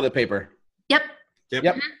 Switches and toilet paper. Yep.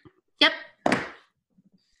 Yep. Yep.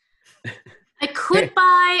 I could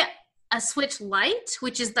buy a Switch Lite,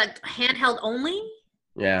 which is the handheld only.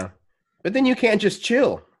 Yeah. But then you can't just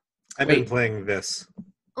chill. I've been playing this.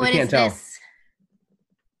 What can't is tell. this?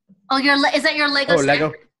 Oh, is that your Lego?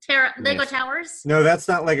 Lego? Lego Nice. Towers? No, that's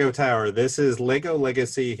not Lego Tower. This is Lego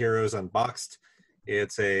Legacy Heroes Unboxed.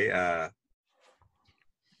 It's a.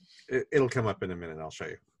 It'll come up in a minute. I'll show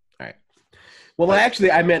you. All right. Well,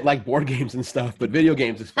 actually, I meant like board games and stuff, but video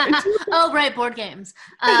games is fine too. Oh, right, board games.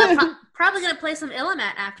 Probably gonna play some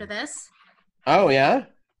Illimat after this. Oh, yeah?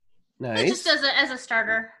 It just Nice. as a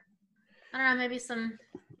starter. I don't know, maybe some.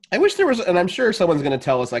 I wish there was, and I'm sure someone's going to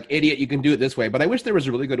tell us, like, idiot, you can do it this way, but I wish there was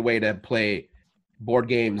a really good way to play board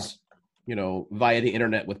games, via the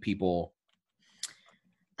internet with people.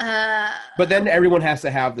 But then everyone has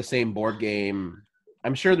to have the same board game.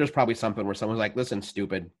 I'm sure there's probably something where someone's like, listen,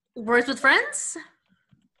 stupid. Words with Friends?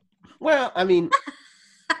 Well, I mean,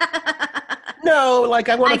 no, like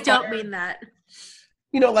I want I to. don't mean that.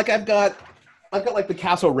 Like I've got like the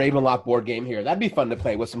Castle Ravenloft board game here. That'd be fun to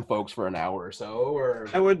play with some folks for an hour or so. Or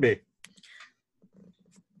That would be.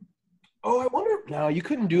 I wonder. No, you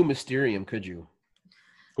couldn't do Mysterium, could you?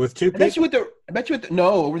 With two I bet people. you no,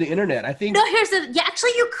 over the internet. I think No,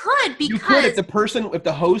 actually you could, because you could if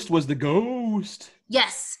the host was the ghost.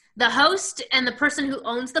 yes, the host and the person who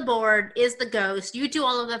owns the board is the ghost. You do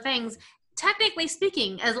all of the things. Technically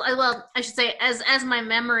speaking, as my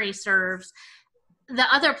memory serves, the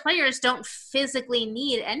other players don't physically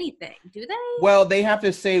need anything, do they? Well, they have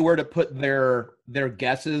to say where to put their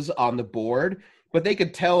guesses on the board, but they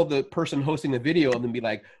could tell the person hosting the video and then be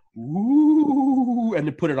like, ooh, and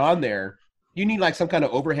to put it on there. You need like some kind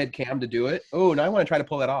of overhead cam to do it. Oh, now I want to try to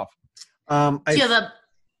pull that off. Do you have a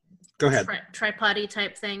Go ahead. tripod-y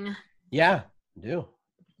type thing? Yeah, I do.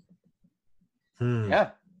 Yeah.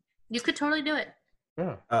 You could totally do it.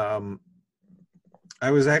 Yeah. I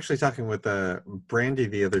was actually talking with Brandy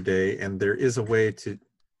the other day, and there is a way to.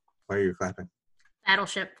 Why are you clapping?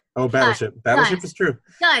 Battleship. Oh, Battleship. Battleship guys. is true.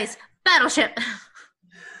 Guys, Battleship.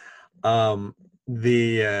 As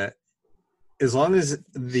long as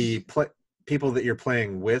the people that you're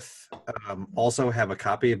playing with also have a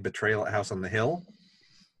copy of Betrayal at House on the Hill,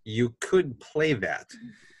 you could play that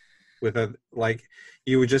with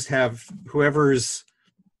you would just have whoever's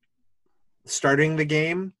starting the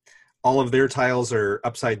game, all of their tiles are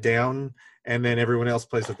upside down, and then everyone else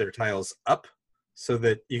plays with their tiles up, so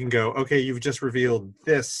that you can go, okay, you've just revealed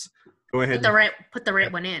this. Go ahead. Put the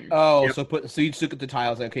right one in. Oh, Yep. so you just look at the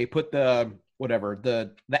tiles. Okay, put the whatever the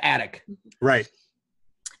attic. Right.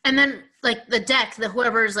 And then, like, the deck,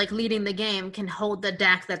 whoever's, like, leading the game can hold the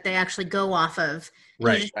deck that they actually go off of. And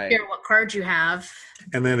Right. You just share what cards you have.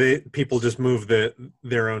 And then people just move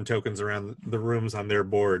their own tokens around the rooms on their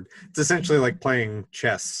board. It's essentially like playing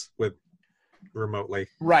chess with remotely.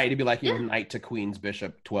 Right. It'd be like Yeah. knight to queen's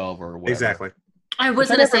bishop 12 or whatever. Exactly. I was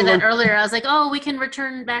Which I going to say never that learned- earlier. I was like, oh, we can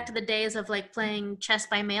return back to the days of, like, playing chess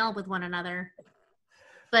by mail with one another.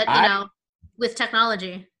 But, with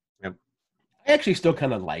technology. I actually still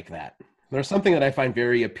kind of like that. There's something that I find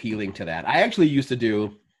very appealing to that. I actually used to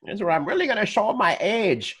do, this is where I'm really going to show my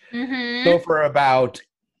age. Mm-hmm. So for about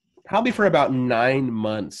 9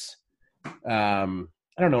 months, I don't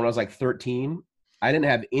know, when I was like 13, I didn't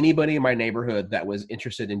have anybody in my neighborhood that was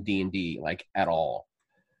interested in D&D, like, at all.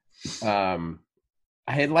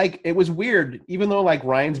 I had it was weird, even though like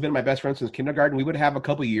Ryan's been my best friend since kindergarten, we would have a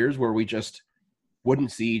couple years where we just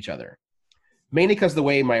wouldn't see each other. Mainly because the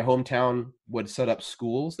way my hometown would set up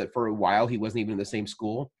schools, that for a while he wasn't even in the same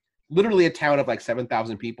school. Literally a town of like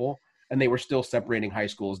 7,000 people, and they were still separating high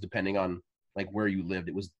schools depending on like where you lived.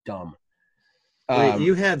 It was dumb. Wait,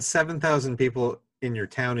 you had 7,000 people in your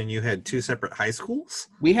town and you had 2 separate high schools?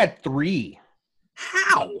 We had 3.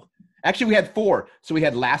 How? Actually, we had 4. So we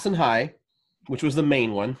had Lassen High, which was the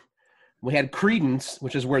main one. We had Credence,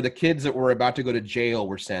 which is where the kids that were about to go to jail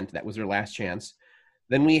were sent. That was their last chance.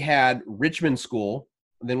 Then we had Richmond School.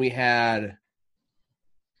 Then we had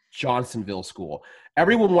Johnsonville School.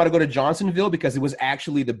 Everyone wanted to go to Johnsonville because it was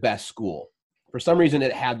actually the best school. For some reason,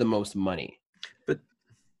 it had the most money. But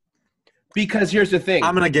because here's the thing.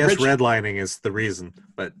 I'm going to guess redlining is the reason.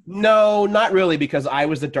 But no, not really, because I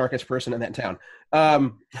was the darkest person in that town.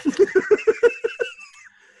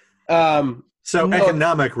 So no.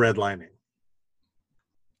 economic redlining.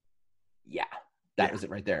 Yeah, that was it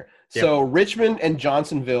right there. Yep. So Richmond and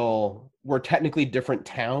Johnsonville were technically different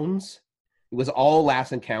towns. It was all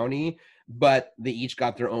Lassen County, but they each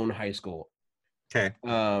got their own high school. Okay.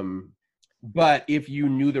 But if you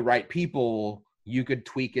knew the right people, you could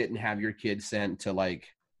tweak it and have your kids sent to like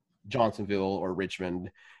Johnsonville or Richmond.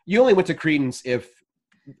 You only went to Credence if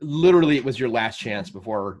literally it was your last chance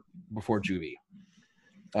before juvie.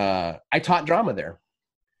 I taught drama there,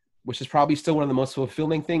 which is probably still one of the most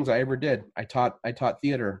fulfilling things I ever did. I taught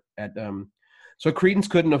theater at so Credence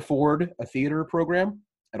couldn't afford a theater program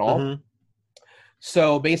at all. Mm-hmm.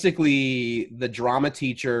 So basically the drama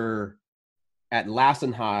teacher at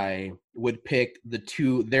Lassen High would pick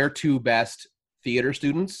their two best theater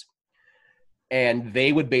students, and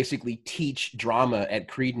they would basically teach drama at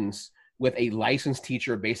Credence with a licensed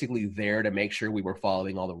teacher basically there to make sure we were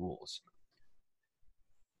following all the rules.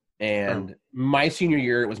 And my senior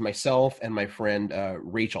year, it was myself and my friend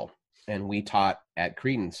Rachel, and we taught at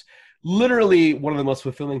Credence. Literally one of the most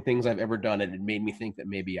fulfilling things I've ever done, and it made me think that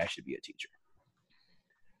maybe I should be a teacher.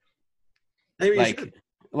 Maybe you should.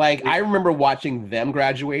 Like, I remember watching them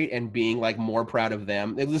graduate and being, like, more proud of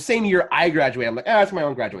them. It was the same year I graduated. I'm like, that's my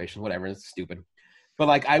own graduation. Whatever. It's stupid. But,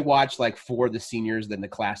 like, I watched, like, 4 of the seniors in the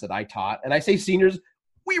class that I taught. And I say seniors,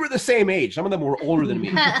 we were the same age. Some of them were older than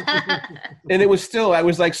me. And it was still, I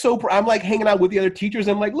was, like, I'm, like, hanging out with the other teachers.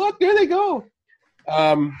 I'm like, look, there they go.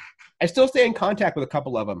 I still stay in contact with a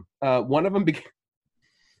couple of them. One of them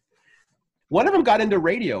got into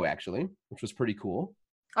radio, actually, which was pretty cool.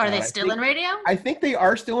 Are they still in radio? I think they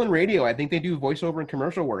are still in radio. I think they do voiceover and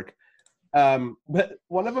commercial work. But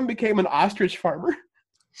one of them became an ostrich farmer.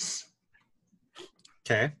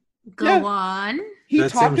 Okay. Go on. He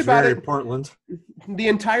that talked seems about very it. Portland. The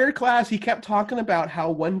entire class, he kept talking about how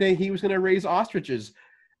one day he was going to raise ostriches.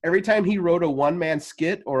 Every time he wrote a one-man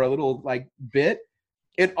skit or a little like bit,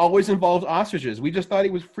 it always involved ostriches. We just thought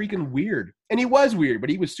he was freaking weird. And he was weird, but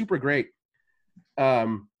he was super great.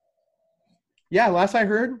 Yeah, last I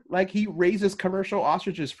heard, like he raises commercial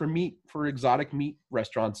ostriches for exotic meat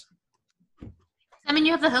restaurants. I mean,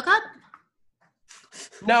 you have the hookup?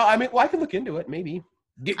 No, I mean, well, I can look into it, maybe.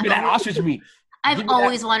 Get me that ostrich meat. I've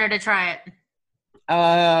always wanted to try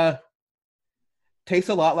it. Tastes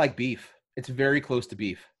a lot like beef. It's very close to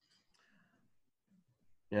beef.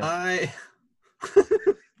 Yeah.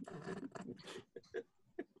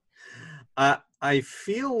 I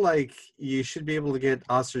feel like you should be able to get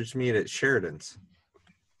ostrich meat at Sheridan's.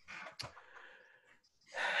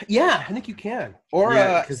 Yeah, I think you can. Or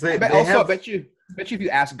because I bet you if you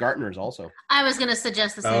ask Gartner's also. I was going to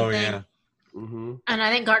suggest the same thing. Yeah. Mm-hmm. And I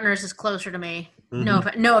think Gartner's is closer to me.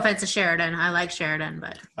 Mm-hmm. No offense to Sheridan. I like Sheridan,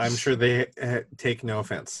 but I'm sure they take no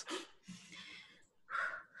offense.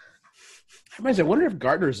 I wonder if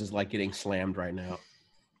Gartner's is like getting slammed right now.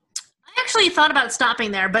 I actually thought about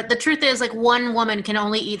stopping there, but the truth is, like, one woman can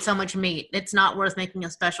only eat so much meat. It's not worth making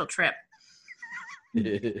a special trip.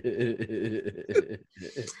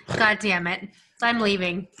 God damn it. I'm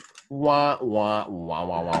leaving. Wah, wah, wah,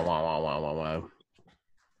 wah, wah, wah, wah, wah, wah, wah.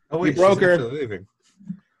 Oh, wait, we broke her. Leaving.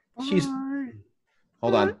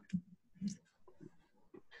 Hold on.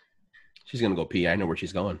 She's going to go pee. I know where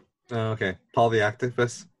she's going. Oh, okay. Paul the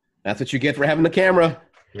Octopus. That's what you get for having the camera.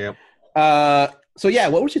 Yep. So yeah,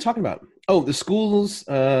 what was she talking about? Oh, the schools.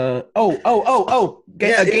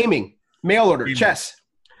 Gaming, mail order, chess.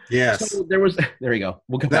 Yes. So there you go.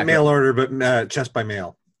 We'll get that back mail order, but chess by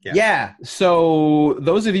mail. Yeah. Yeah. So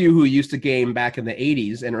those of you who used to game back in the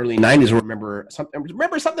 80s and early 90s remember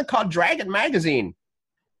something called Dragon Magazine.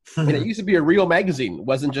 And it used to be a real magazine. It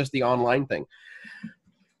wasn't just the online thing.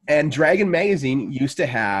 And Dragon Magazine used to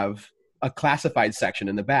have a classified section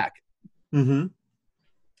in the back. Mm-hmm.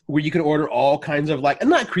 Where you could order all kinds of and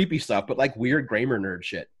not creepy stuff, but like weird grammar nerd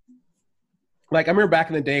shit. Like I remember back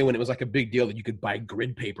in the day when it was like a big deal that you could buy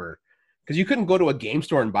grid paper because you couldn't go to a game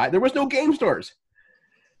store and buy it. There was no game stores.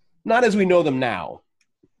 Not as we know them now.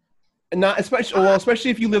 And not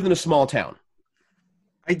especially if you lived in a small town.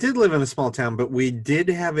 I did live in a small town, but we did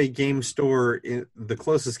have a game store. The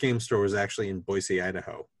closest game store was actually in Boise,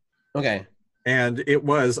 Idaho. Okay. And it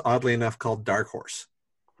was, oddly enough, called Dark Horse.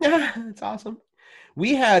 Yeah, that's awesome.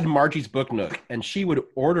 We had Margie's Book Nook, and she would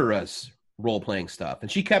order us role-playing stuff.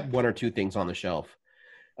 And she kept 1 or 2 things on the shelf.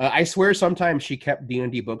 I swear sometimes she kept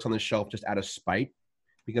D&D books on the shelf just out of spite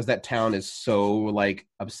because that town is so,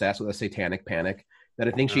 obsessed with a satanic panic that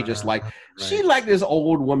I think she just liked. Right. She liked this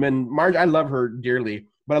old woman, Marge. I love her dearly,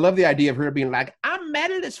 but I love the idea of her being like, I'm mad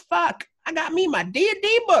as fuck. I got me my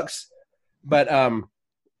D&D books. But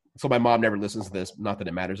so my mom never listens to this. Not that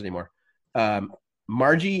it matters anymore.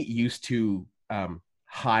 Margie used to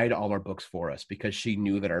hide all our books for us because she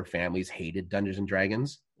knew that our families hated Dungeons and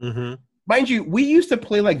Dragons. Mm-hmm. Mind you, we used to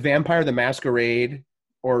play like Vampire the Masquerade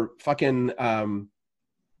or fucking.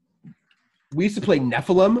 We used to play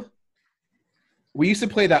Nephilim. We used to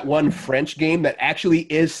play that one French game that actually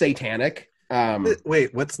is satanic.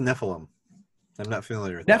 Wait, what's Nephilim? I'm not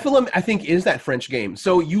familiar with that. Nephilim, I think, is that French game.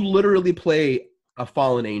 So you literally play a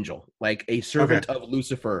fallen angel, like a servant of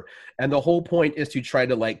Lucifer, and the whole point is to try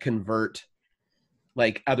to like convert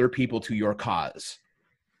like other people to your cause.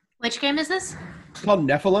 Which game is this? It's called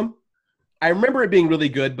Nephilim. I remember it being really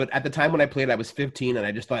good, but at the time when I played, I was 15, and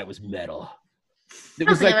I just thought it was metal. It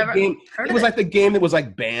was like a game. It was like the game that was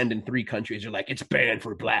like banned in 3 countries. You're like, it's banned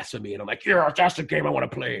for blasphemy, and I'm like, yeah, that's the game I want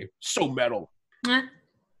to play. So metal.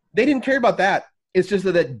 They didn't care about that. It's just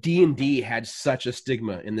that D&D had such a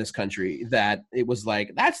stigma in this country that it was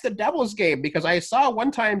like, that's the devil's game, because I saw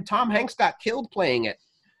one time Tom Hanks got killed playing it.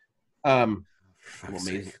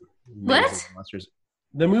 Mazes What? and Monsters.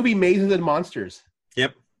 The movie Mazes and Monsters.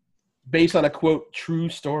 Yep. Based on a, quote, true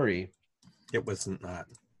story. It wasn't not.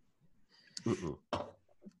 Mm-mm.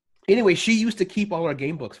 Anyway, she used to keep all our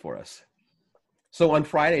game books for us. So on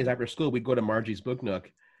Fridays after school, we'd go to Margie's Book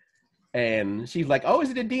Nook. And she's like, oh, is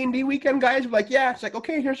it a D&D weekend, guys? We're like, yeah. She's like,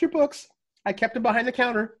 okay, here's your books. I kept them behind the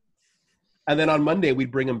counter. And then on Monday,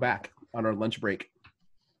 we'd bring them back on our lunch break.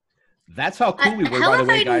 That's how cool we were, by the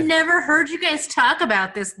way, guys. I've never heard you guys talk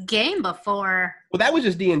about this game before. Well, that was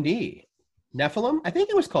just D&D. Nephilim? I think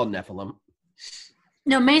it was called Nephilim.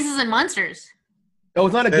 No, Mazes and Monsters. Oh,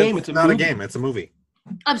 it's not a game. It's not movie. a game. It's a movie.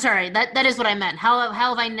 I'm sorry. That is what I meant. How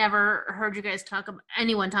have I never heard you guys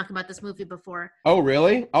anyone talk about this movie before? Oh,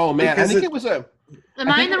 really? Oh, man. Because I think it was a... Am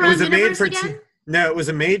I in the wrong universe again? No, it was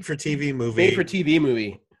a made-for-TV movie. Made-for-TV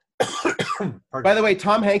movie. By the way,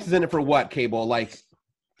 Tom Hanks is in it for what, Cable? Like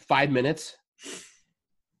 5 minutes?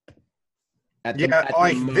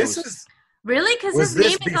 This is... Really? Because his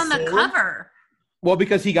name is on the cover. Well,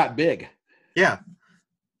 because he got big. Yeah.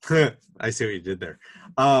 I see what you did there.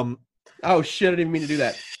 Oh, shit. I didn't mean to do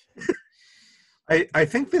that. I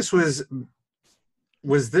think this was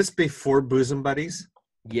this before Bosom Buddies?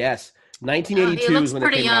 Yes. 1982 is when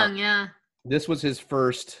it came out. He looks pretty young, yeah. This was his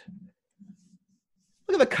first.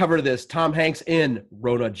 Look at the cover of this. Tom Hanks in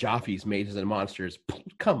Rona Joffe's Mazes and Monsters.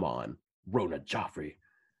 Come on, Rona Joffre.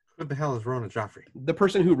 Who the hell is Rona Joffre? The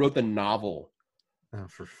person who wrote the novel. Oh,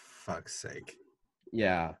 for fuck's sake.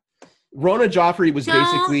 Yeah. Rona Joffre was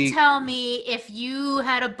basically... Don't tell me if you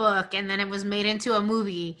had a book and then it was made into a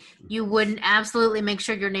movie, you wouldn't absolutely make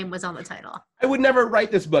sure your name was on the title. I would never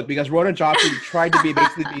write this book because Rona Joffre tried to be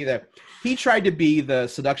he tried to be the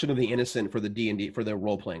seduction of the innocent for the D&D, for the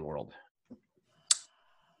role-playing world.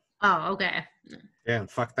 Oh, okay. Yeah,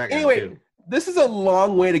 fuck that guy. Anyway, too. This is a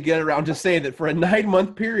long way to get around to say that for a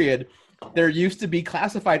 9-month period, there used to be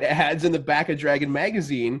classified ads in the back of Dragon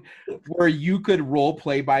Magazine where you could role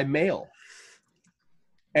play by mail.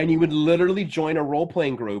 And you would literally join a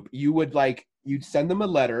role-playing group. You'd send them a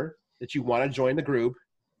letter that you want to join the group,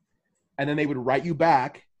 and then they would write you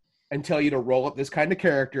back and tell you to roll up this kind of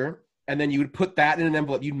character, and then you would put that in an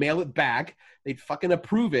envelope. You'd mail it back. They'd fucking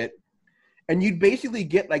approve it. And you'd basically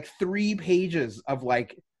get like 3 pages of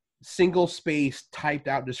like single-space typed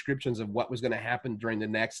out descriptions of what was going to happen during the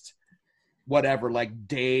next whatever, like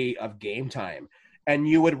day of game time. And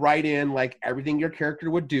you would write in like everything your character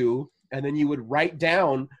would do, and then you would write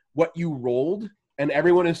down what you rolled, and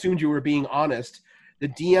everyone assumed you were being honest. The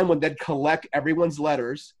DM would then collect everyone's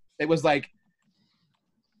letters. It was like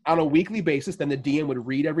on a weekly basis, then the DM would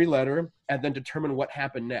read every letter and then determine what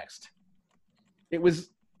happened next. It was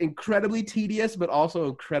incredibly tedious, but also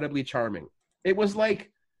incredibly charming. It was like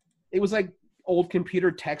old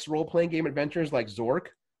computer text role-playing game adventures like Zork,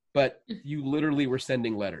 but you literally were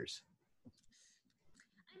sending letters.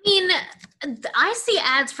 I mean, I see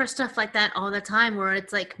ads for stuff like that all the time where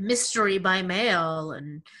it's like mystery by mail,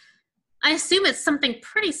 and I assume it's something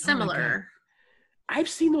pretty similar. I've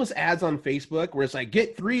seen those ads on Facebook where it's like,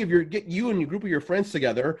 get you and your group of your friends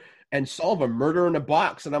together and solve a murder in a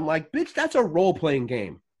box. And I'm like, bitch, that's a role-playing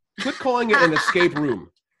game. Quit calling it an escape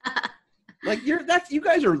room. Like you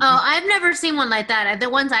guys are. Oh, I've never seen one like that. The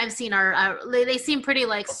ones I've seen are they seem pretty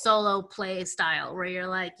like solo play style, where you're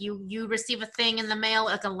like you receive a thing in the mail,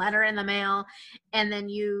 like a letter in the mail, and then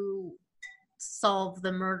you solve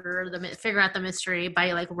the murder, figure out the mystery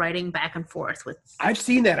by like writing back and forth with. I've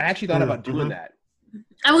seen that. I actually thought about doing that.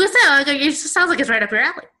 I was gonna say, like, it just sounds like it's right up your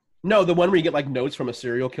alley. No, the one where you get like notes from a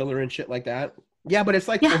serial killer and shit like that. Yeah, but it's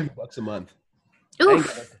like $40 a month.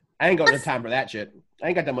 Oof. I ain't got no time for that shit. I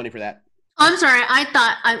ain't got the money for that. Oh, I'm sorry. I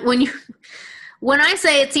thought when I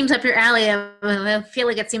say it seems up your alley, I feel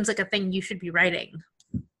like it seems like a thing you should be writing.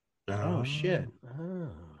 Oh shit. Oh.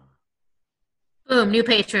 Boom, new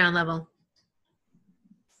Patreon level.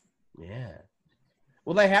 Yeah.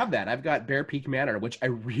 Well, I have that. I've got Bear Peak Manor, which I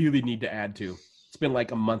really need to add to. It's been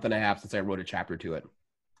like a month and a half since I wrote a chapter to it.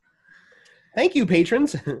 Thank you,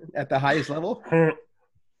 patrons, at the highest level.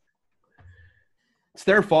 It's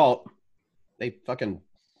their fault. They fucking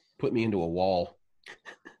put me into a wall.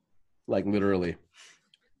 Like, literally.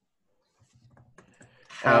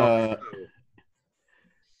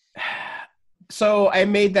 So I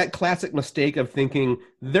made that classic mistake of thinking,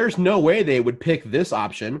 there's no way they would pick this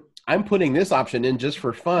option. I'm putting this option in just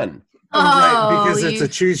for fun. Right, because it's a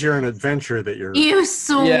choose your own adventure that you're... You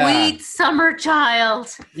sweet summer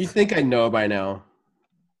child. You think I know by now.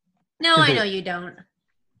 No, I know you don't.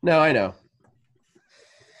 No, I know.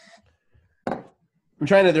 I'm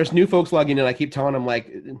trying to, there's new folks logging in. I keep telling them,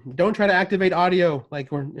 like, don't try to activate audio.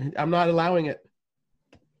 Like, I'm not allowing it.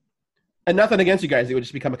 And nothing against you guys. It would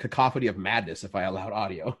just become a cacophony of madness if I allowed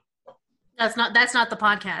audio. That's not the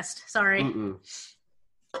podcast. Sorry. Mm-mm.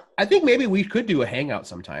 I think maybe we could do a hangout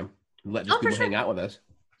sometime. Let just people hang out with us.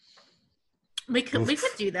 We could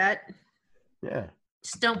do that. Yeah.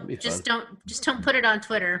 Just don't put it on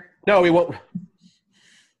Twitter. No, we won't.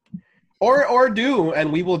 Or do,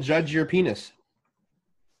 and we will judge your penis.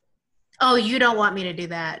 Oh, you don't want me to do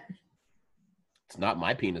that. It's not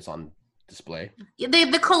my penis on display.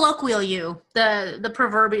 The colloquial you, the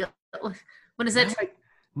proverbial. What is it?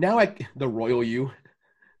 The royal you.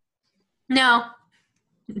 No,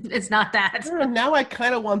 it's not that. Now I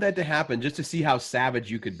kind of want that to happen just to see how savage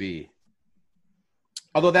you could be.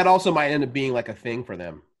 Although that also might end up being like a thing for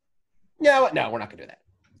them. No, we're not gonna do that.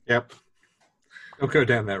 Yep. Don't go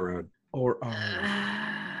down that road.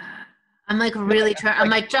 I'm like really trying. I'm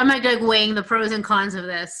like weighing the pros and cons of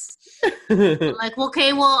this. I'm like,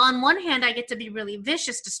 okay, well, on one hand, I get to be really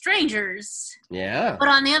vicious to strangers. Yeah. But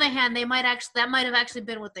on the other hand, that might have actually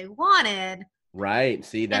been what they wanted. Right.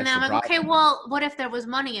 See, that's and then I'm like, okay, well, what if there was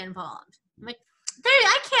money involved? I'm like,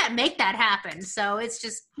 I can't make that happen. So it's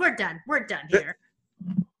just we're done. We're done here.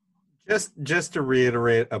 Just to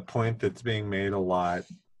reiterate a point that's being made a lot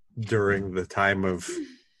during the time of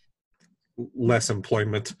less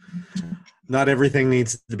employment, not everything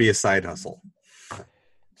needs to be a side hustle.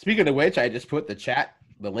 Speaking of which, I just put the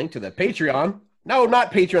link to the Patreon. No,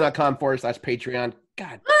 not patreon.com/Patreon.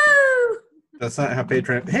 God. Woo! That's not how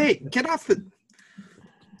Patreon... Hey, get off the...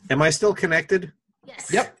 Am I still connected?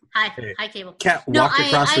 Yes. Yep. Hi, Cable. Cat walked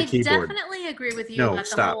across the keyboard. I definitely agree with you about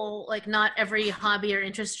the whole, like, not every hobby or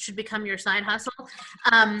interest should become your side hustle.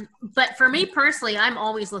 But for me personally, I'm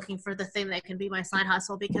always looking for the thing that can be my side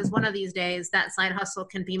hustle because one of these days that side hustle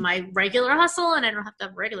can be my regular hustle and I don't have to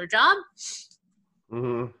have a regular job.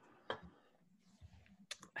 Mm-hmm.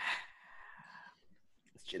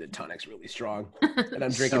 This gin and tonic's really strong, and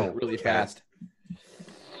I'm drinking it really fast.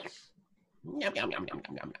 Yum, yum, yum, yum,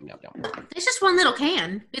 yum, yum, yum. It's just one little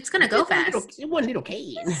can. It's gonna go fast. One little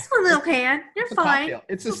can. It's one little can. You're fine.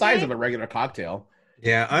 It's the size of a regular cocktail.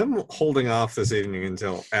 Yeah, I'm holding off this evening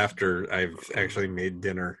until after I've actually made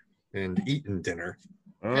dinner and eaten dinner.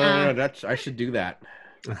 I should do that.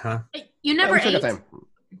 Uh-huh. You never ate?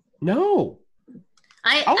 No.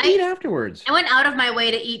 I'll eat afterwards. I went out of my way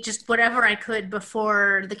to eat just whatever I could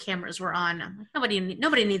before the cameras were on.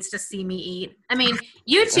 Nobody needs to see me eat. I mean,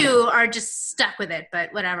 you two are just stuck with it,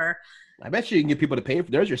 but whatever. I bet you can get people to pay for.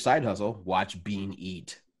 There's your side hustle. Watch Bean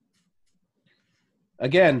eat.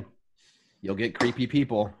 Again, you'll get creepy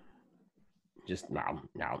people. Just no.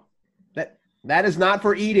 That is not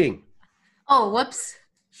for eating. Oh, whoops.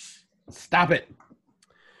 Stop it.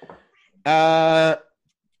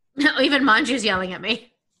 No, even Manju's yelling at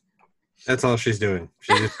me. That's all she's doing.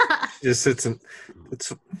 She just sits and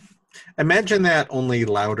imagine that only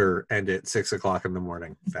louder and at 6:00 in the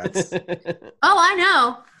morning. That's Oh, I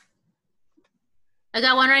know. I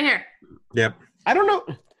got one right here. Yep. I don't know.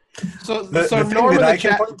 So the thing Norm that in I the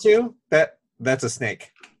can chat, point to that's a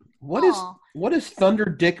snake. What is Thunder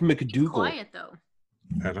Dick McDougal? Quiet though.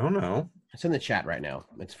 I don't know. It's in the chat right now.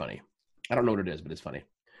 It's funny. I don't know what it is, but it's funny.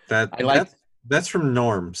 That's from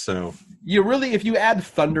Norm. So you really, if you add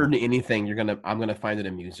thunder to anything, I'm gonna find it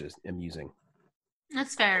amusing.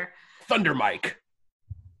 That's fair. Thunder Mike.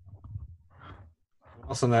 I'm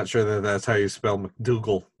also not sure that that's how you spell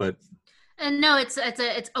McDougal, but no, it's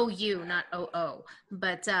OU, not OO,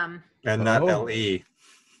 but and not LE.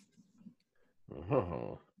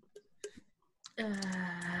 Uh-huh.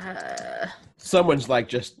 Uh, Someone's like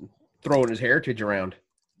just throwing his heritage around.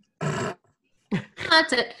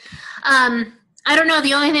 That's it. I don't know.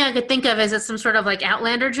 The only thing I could think of is it's some sort of like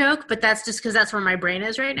Outlander joke, but that's just because that's where my brain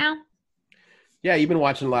is right now. Yeah, you've been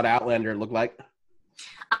watching a lot of Outlander, it looked like.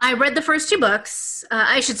 I read the first 2 books.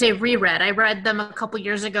 I should say reread. I read them a couple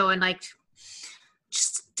years ago and like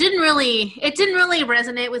just didn't really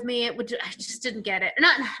resonate with me. I just didn't get it.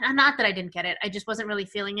 Not that I didn't get it. I just wasn't really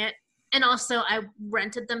feeling it. And also I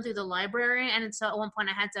rented them through the library, and so at one point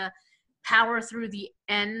I had to power through the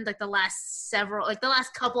end, like the last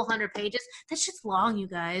couple hundred pages. That shit's long, you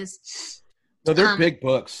guys. No, they're big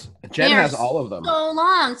books. Jen has all of them. So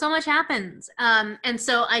long, so much happens. And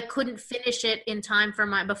so I couldn't finish it in time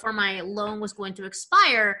before my loan was going to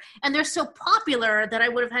expire. And they're so popular that I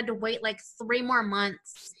would have had to wait like 3 more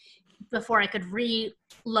months before I could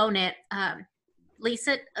re-loan it, lease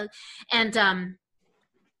it,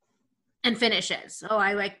 and finish it. So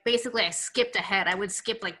I skipped ahead. I would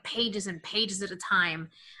skip like pages and pages at a time.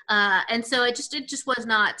 And so it just was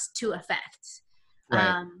not to effect.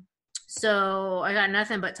 Right. So I got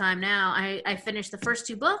nothing but time now. I finished the first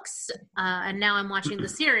 2 books, and now I'm watching the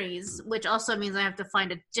series, which also means I have to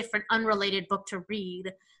find a different unrelated book to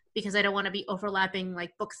read because I don't want to be overlapping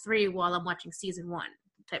like book 3 while I'm watching season 1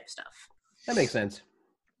 type stuff. That makes sense.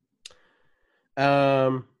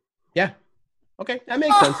 Yeah. Okay, that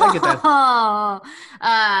makes sense. I get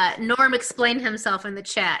that. Norm explained himself in the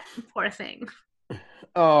chat. Poor thing.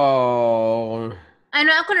 Oh. I'm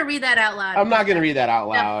not going to read that out loud. I'm not going to read that out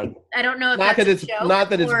loud. I don't know if not that's that it's joke not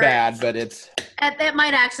that it's or bad, but it's. That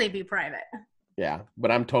might actually be private. Yeah, but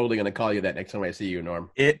I'm totally going to call you that next time I see you, Norm.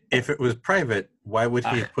 If it was private, why would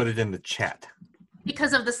he have put it in the chat?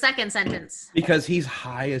 Because of the second sentence. Because he's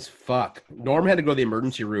high as fuck. Norm had to go to the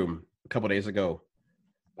emergency room a couple days ago.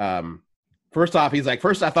 First off, he's like,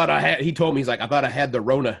 he told me, I thought I had the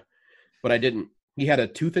Rona, but I didn't. He had a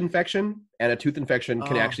tooth infection, and a tooth infection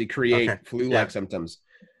can actually create flu-like symptoms.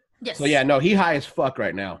 Yes. So yeah, no, he high as fuck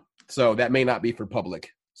right now. So that may not be for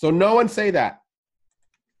public. So no one say that.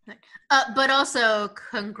 But also,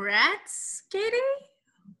 congrats, Katie.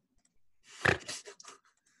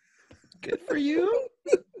 Good for you.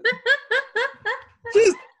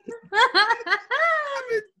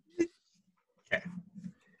 Okay.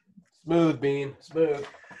 Smooth, Bean. Smooth.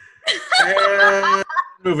 And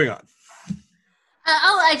moving on.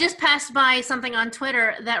 I just passed by something on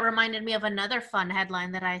Twitter that reminded me of another fun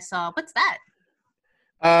headline that I saw. What's that?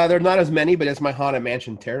 There's not as many, but it's my Haunted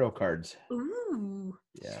Mansion tarot cards. Ooh.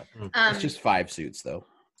 Yeah. It's just 5 suits, though.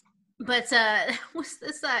 But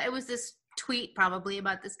it was this tweet probably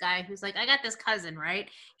about this guy who's like, I got this cousin, right?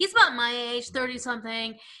 He's about my age,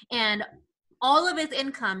 30-something, and all of his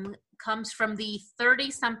income comes from the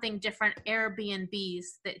 30-something different Airbnbs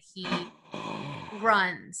that he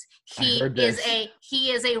runs. He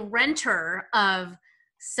is a renter of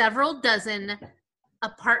several dozen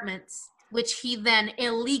apartments, which he then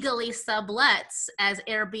illegally sublets as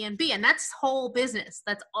Airbnb, and that's his whole business.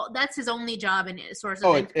 That's his only job and source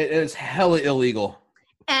of income. It is hella illegal.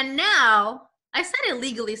 And now I said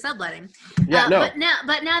illegally subletting. Yeah, no.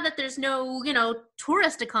 But now that there's no,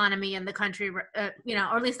 tourist economy in the country, or at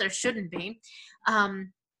least there shouldn't be.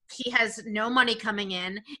 He has no money coming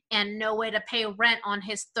in and no way to pay rent on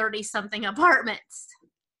his 30-something apartments.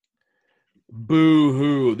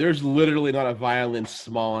 Boo-hoo. There's literally not a violin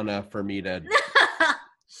small enough for me to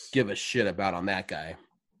give a shit about on that guy.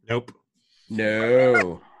 Nope.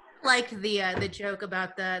 No. Like the joke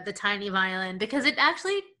about the tiny violin, because it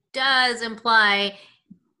actually does imply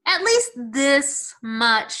at least this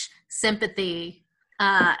much sympathy,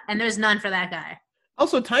 and there's none for that guy.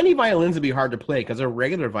 Also, tiny violins would be hard to play because a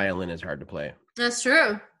regular violin is hard to play. That's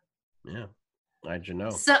true. Yeah, how'd you know?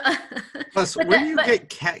 So, plus, where do you get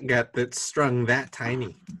catgut that's strung that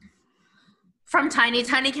tiny? From tiny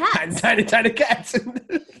cats. Tiny cats.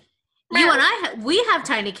 You and we have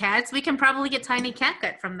tiny cats. We can probably get tiny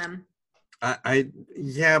catgut from them.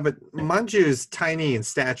 Yeah, but Manju's tiny in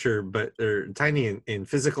stature, but they're tiny in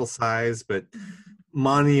physical size, but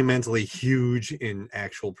monumentally huge in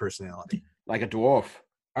actual personality. Like a dwarf.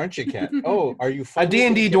 Aren't you, Cat? Oh, are you a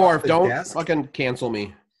D&D dwarf? Don't fucking cancel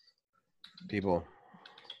me, people.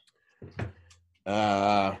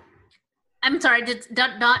 I'm sorry. Did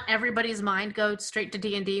not everybody's mind go straight to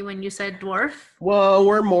D&D when you said dwarf? Well,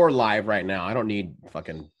 we're more live right now. I don't need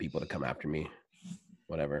fucking people to come after me.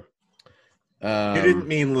 Whatever. You didn't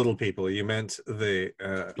mean little people. You meant the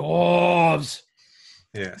dwarves.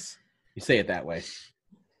 Yes. You say it that way.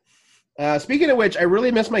 Speaking of which, I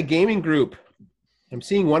really miss my gaming group. I'm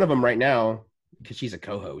seeing one of them right now because she's a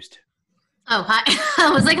co-host. Oh, hi.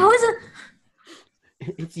 I was like, who is it?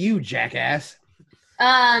 It's you, jackass.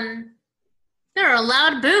 There are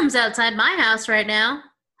loud booms outside my house right now.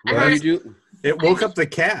 I What heard do you do? It woke up the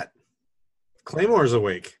cat. Claymore's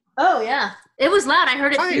awake. Oh, yeah. It was loud. I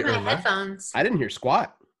heard it Hi, through my Irma. headphones. I didn't hear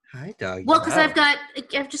squat. Hi, dog. Well, because Wow.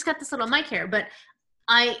 I've just got this little mic here, but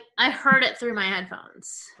I heard it through my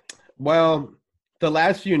headphones. Well, the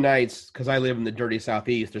last few nights, because I live in the dirty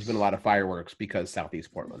southeast, there's been a lot of fireworks because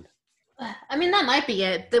southeast Portland. I mean, that might be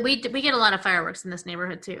it. We get a lot of fireworks in this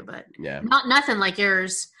neighborhood too, but Yeah. nothing like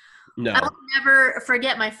yours. No. I will never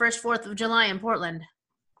forget my first 4th of July in Portland.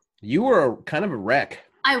 You were kind of a wreck.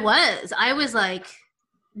 I was like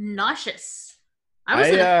nauseous.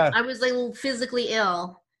 I was like physically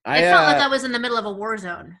ill. It felt like I was in the middle of a war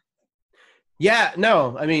zone. Yeah,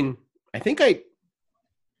 no, I mean, I think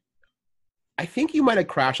you might have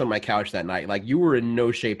crashed on my couch that night. Like, you were in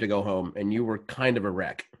no shape to go home, and you were kind of a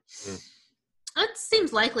wreck. That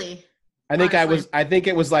seems likely. I think honestly. I think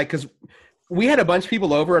it was like, because we had a bunch of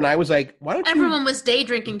people over, and I was like, why don't you? Everyone was day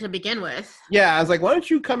drinking to begin with. Yeah, I was like, why don't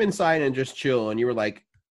you come inside and just chill? And you were like,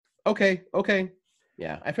 okay.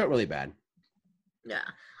 Yeah, I felt really bad. Yeah.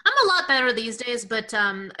 I'm a lot better these days, but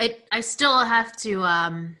I still have to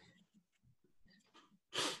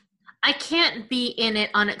I can't be in it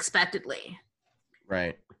unexpectedly.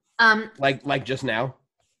 Right. Like just now.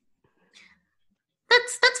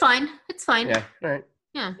 That's fine. It's fine. Yeah. All right.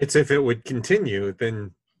 Yeah. It's if it would continue,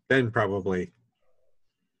 then probably.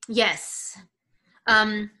 Yes.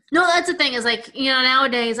 No, that's the thing is like,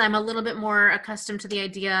 nowadays I'm a little bit more accustomed to the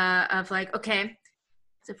idea of like, okay,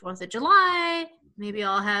 it's the 4th of July. Maybe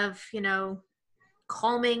I'll have,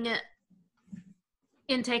 calming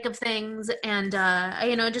intake of things and,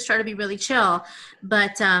 just try to be really chill.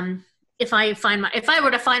 But if I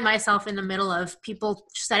were to find myself in the middle of people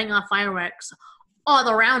setting off fireworks all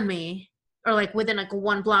around me or like within like a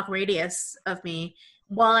 1 block radius of me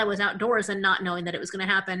while I was outdoors and not knowing that it was going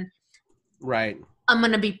to happen, Right. I'm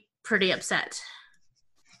going to be pretty upset.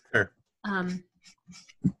 Sure. But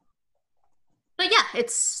yeah, it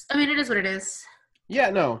is what it is. Yeah,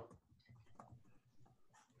 no.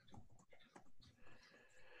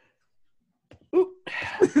 Ooh.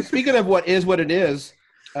 Speaking of what it is,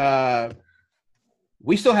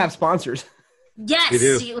 we still have sponsors. Yes, We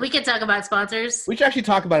do. we can talk about sponsors. We should actually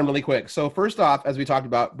talk about them really quick. So first off, as we talked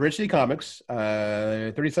about, Bridge City Comics,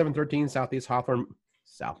 3713 Southeast Hawthorne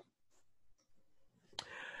South.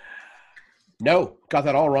 No, got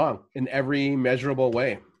that all wrong in every measurable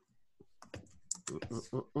way.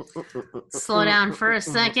 Slow down for a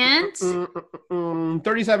second.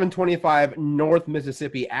 3725 North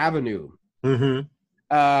Mississippi Avenue.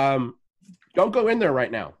 Mm-hmm. Don't go in there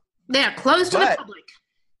right now. They're closed to the But- public.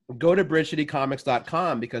 Go to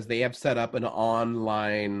bridgecitycomics.com because they have set up an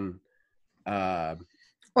online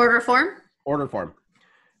Order form? order form.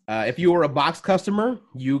 If you are a box customer,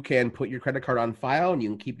 you can put your credit card on file and you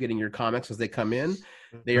can keep getting your comics as they come in.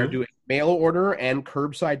 They are doing mail order and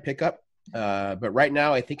curbside pickup. But right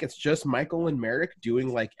now, I think it's just Michael and Merrick doing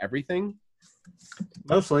like everything.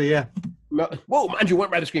 Mostly, yeah. Whoa, mind you,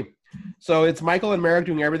 went by the screen. So it's Michael and Merrick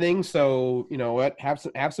doing everything. So you know what?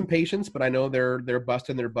 Have some patience, but I know they're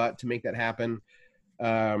busting their butt to make that happen.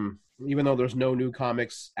 Even though there's no new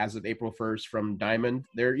comics as of April 1st from Diamond,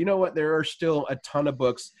 there are still a ton of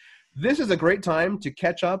books. This is a great time to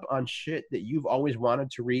catch up on shit that you've always wanted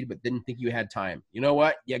to read but didn't think you had time. You know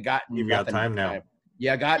what? You've got time now.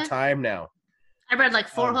 You got time now. I read like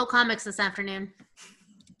 4 whole comics this afternoon.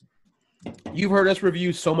 You've heard us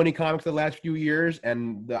review so many comics the last few years,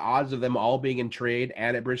 and the odds of them all being in trade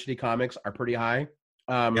and at Bridge City Comics are pretty high.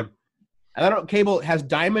 Yep. And I don't know, Cable, has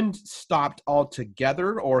Diamond stopped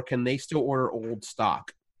altogether, or can they still order old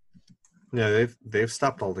stock? No, they've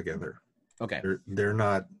stopped altogether. Okay. They're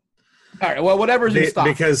not. All right. Well, whatever's in stock.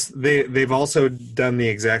 Because they've also done the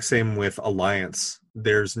exact same with Alliance.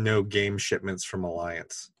 There's no game shipments from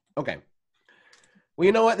Alliance. Okay. Well,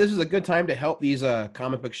 you know what? This is a good time to help these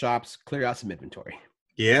comic book shops clear out some inventory.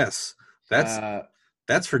 Yes,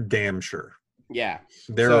 that's for damn sure. Yeah.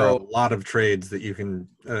 There are a lot of trades that you can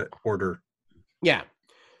order. Yeah.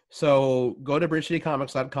 So go to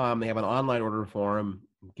bridgecitycomics.com. They have an online order form.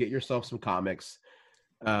 Get yourself some comics.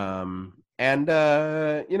 I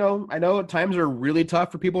know times are really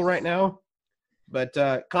tough for people right now, but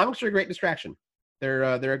comics are a great distraction. They're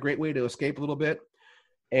a great way to escape a little bit.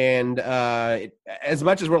 And as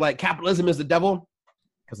much as we're like, capitalism is the devil,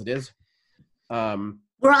 because it is.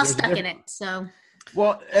 We're all stuck in it, so.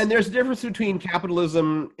 Well, and there's a difference between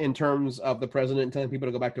capitalism in terms of the president telling people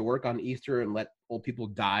to go back to work on Easter and let old people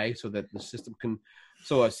die so that the system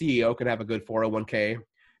so a CEO can have a good 401k,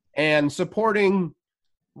 and supporting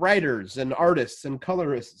writers and artists and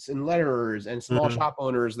colorists and letterers and small shop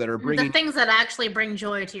owners that are bringing the things that actually bring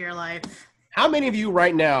joy to your life. How many of you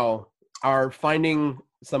right now are finding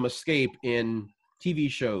some escape in TV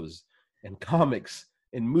shows and comics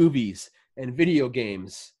and movies and video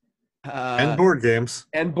games and board games?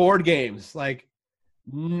 And board games. Like,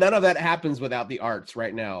 none of that happens without the arts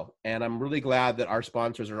right now. And I'm really glad that our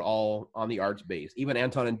sponsors are all on the arts base, even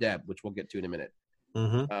Anton and Deb, which we'll get to in a minute.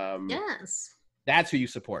 Yes. That's who you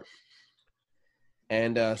support.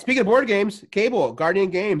 And speaking of board games, Cable, Guardian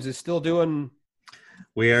Games is still doing...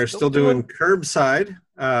 We are still doing curbside.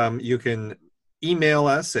 You can email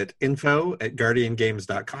us at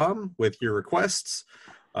info@guardiangames.com with your requests.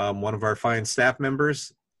 One of our fine staff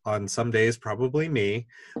members, on some days probably me,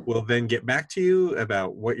 will then get back to you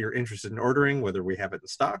about what you're interested in ordering, whether we have it in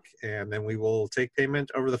stock, and then we will take payment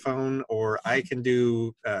over the phone, or I can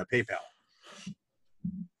do PayPal.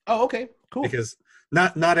 Oh, okay, cool. Because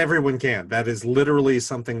not everyone can. That is literally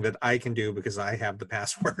something that I can do because I have the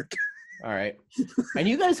password. All right. And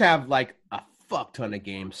you guys have like a fuck ton of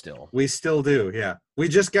games still. We still do, yeah. We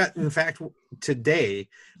just got, in fact, today,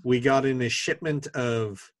 we got in a shipment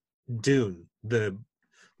of Dune, the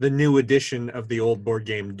new edition of the old board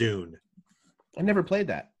game Dune. I never played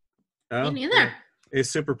that. Me neither.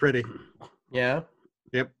 It's super pretty. Yeah?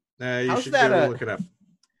 Yep. You should go look it up.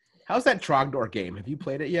 How's that Trogdor game? Have you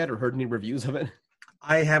played it yet or heard any reviews of it?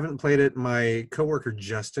 I haven't played it. My coworker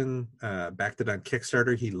Justin backed it on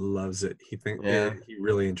Kickstarter. He loves it. He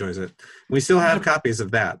really enjoys it. We still have copies of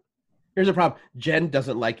that. Here's a problem. Jen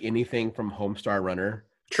doesn't like anything from Homestar Runner.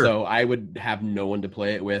 Sure. So I would have no one to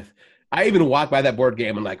play it with. I even walked by that board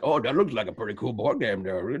game and like, oh, that looks like a pretty cool board game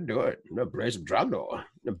there. We're gonna do it. I'm gonna play some Trogdor.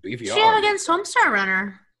 Beefy What do you have against Homestar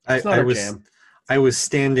Runner? It's not our jam. I was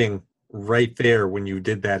standing right there when you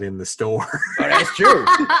did that in the store. Oh, that's true.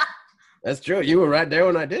 That's true. You were right there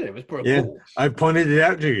when I did it. It was pretty cool. I pointed it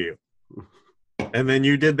out to you. And then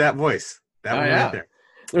you did that voice. That one right there.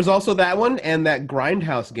 There's also that one, and that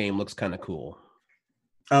Grindhouse game looks kind of cool.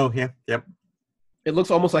 Oh, yeah. Yep. It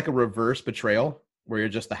looks almost like a reverse Betrayal, where you're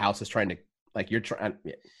just the house is trying to, like, you're trying.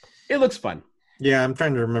 It looks fun. Yeah, I'm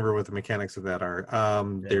trying to remember what the mechanics of that are.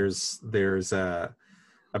 There's a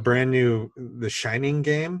brand new The Shining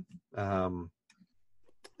game. As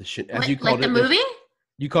you Like called the it, movie?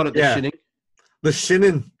 You called it The Shining. The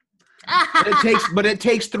Shining. But it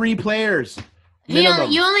takes 3 players. You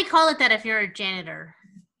only call it that if you're a janitor.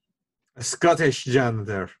 A Scottish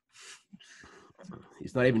janitor.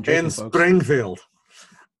 He's not even drinking, in folks. Springfield.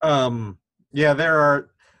 There are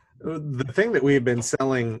the thing that we've been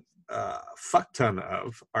selling a fuck ton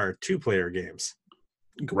of are 2-player games.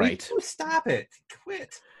 Right. Stop it.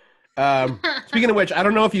 Quit. Speaking of which, I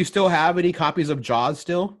don't know if you still have any copies of Jaws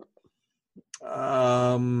still.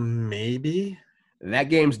 Maybe. That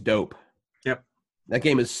game's dope. Yep. That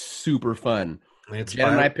game is super fun. Jen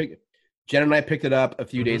and I picked it up a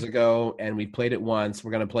few days ago, and we played it once.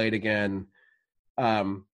 We're gonna play it again.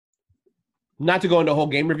 Not to go into a whole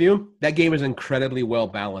game review, that game is incredibly well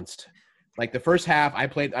balanced. Like the first half, I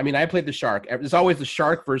played the shark. There's always the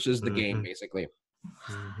shark versus the game, basically.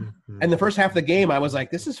 And the first half of the game, I was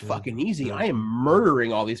like, this is fucking easy. I am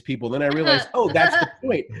murdering all these people. Then I realized, oh, that's the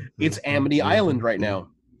point. It's Amity Island right now.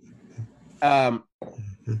 And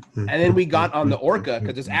then we got on the Orca,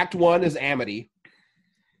 because it's Act 1 is Amity.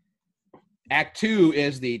 Act 2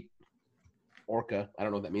 is the Orca. I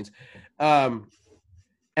don't know what that means.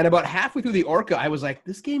 And about halfway through the Orca, I was like,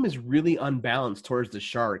 this game is really unbalanced towards the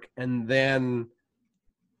shark. And then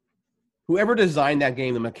whoever designed that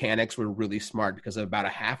game, the mechanics were really smart, because about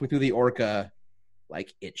halfway through the Orca,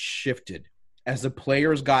 like, it shifted. As the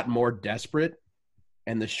players got more desperate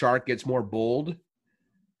and the shark gets more bold,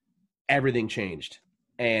 everything changed.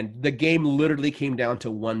 And the game literally came down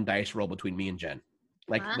to one dice roll between me and Jen.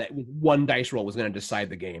 Like, that one dice roll was going to decide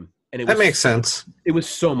the game. And that makes sense. It was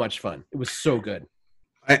so much fun. It was so good.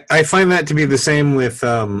 I find that to be the same with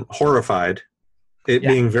Horrified. It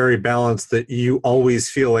being very balanced, that you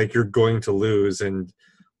always feel like you're going to lose, and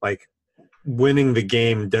like winning the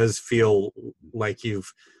game does feel like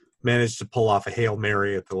you've managed to pull off a Hail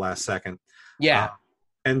Mary at the last second. Yeah.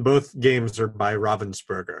 And both games are by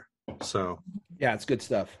Ravensburger. So yeah, it's good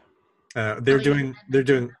stuff. They're doing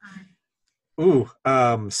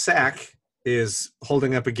SAC is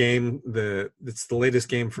holding up a game. It's the latest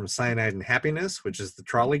game from Cyanide and Happiness, which is the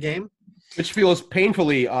trolley game. Which feels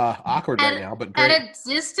painfully awkward right now, but great. At a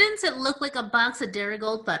distance, it looked like a box of Dairy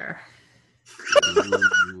Gold butter.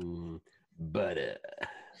 Butter.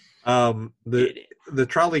 The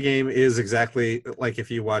trolley game is exactly like, if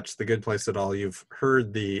you watch The Good Place at all, you've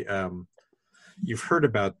heard you've heard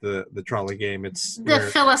about the trolley game. It's The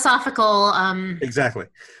philosophical. exactly.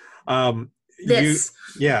 This.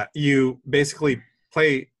 You basically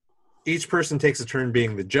play. Each person takes a turn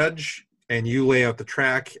being the judge, and you lay out the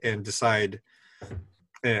track and decide.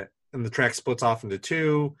 And the track splits off into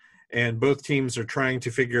two, and both teams are trying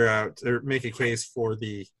to figure out or make a case for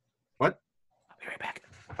the what? I'll be right back.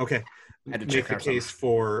 Okay, I had to make check a case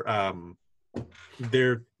for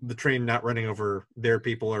the train not running over their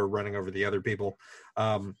people or running over the other people.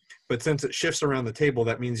 But since it shifts around the table,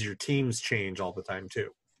 that means your teams change all the time too.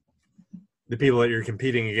 The people that you're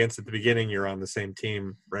competing against at the beginning, you're on the same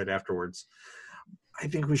team right afterwards. I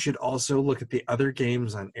think we should also look at the other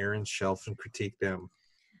games on Aaron's shelf and critique them.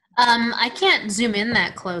 I can't zoom in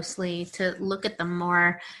that closely to look at them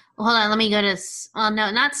more. Hold on, let me go to. Oh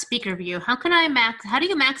no, not speaker view. How can I How do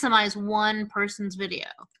you maximize one person's video?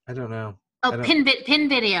 I don't know. Oh, pin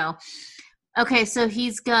video. Okay, so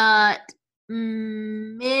he's got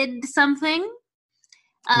mid something.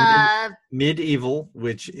 Medieval,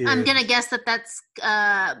 which is... I'm gonna guess that's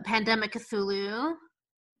Pandemic Cthulhu.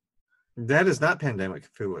 That is not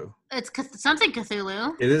Pandemic Cthulhu. It's something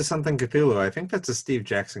Cthulhu. It is something Cthulhu. I think that's a Steve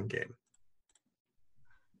Jackson game.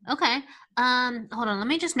 Okay. Hold on. Let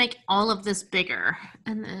me just make all of this bigger,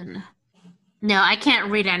 and then. No, I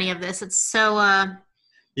can't read any of this. It's so.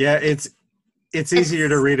 Yeah, it's easier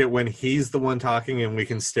to read it when he's the one talking, and we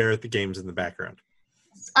can stare at the games in the background.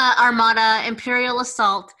 Armada, Imperial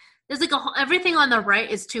Assault. There's like everything on the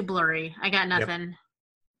right is too blurry. I got nothing. Yep.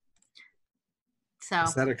 So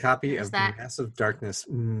is that a copy of Massive Darkness?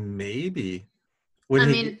 Maybe.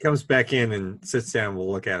 When he comes back in and sits down, we'll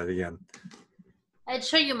look at it again. I'd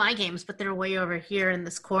show you my games, but they're way over here in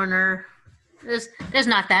this corner. There's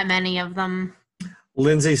not that many of them.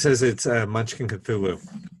 Lindsay says it's Munchkin Cthulhu.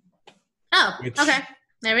 Oh, okay.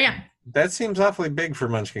 There we go. That seems awfully big for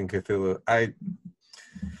Munchkin Cthulhu.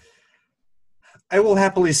 I will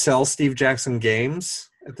happily sell Steve Jackson games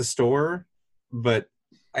at the store, but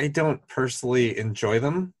I don't personally enjoy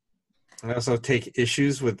them. I also take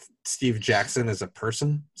issues with Steve Jackson as a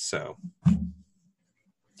person, so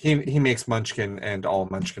he makes Munchkin and all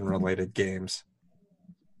Munchkin-related games.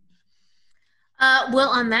 Well,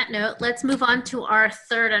 on that note, let's move on to our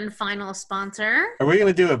third and final sponsor. Are we going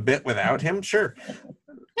to do a bit without him? Sure.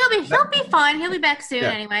 He'll be fine. He'll be back soon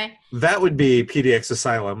anyway. That would be PDX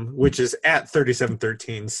Asylum, which is at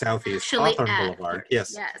 3713 Southeast Hawthorne Boulevard.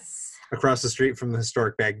 Yes. Across the street from the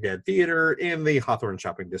historic Baghdad Theater in the Hawthorne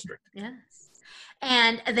Shopping District. Yes.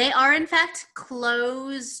 And they are, in fact,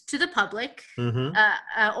 closed to the public,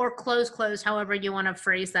 or closed, however you want to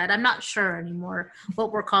phrase that. I'm not sure anymore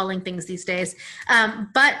what we're calling things these days.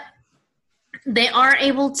 But they are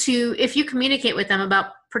able to, if you communicate with them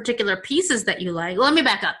about particular pieces that you like. Let me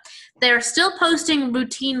back up. They're still posting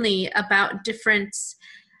routinely about different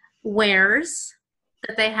wares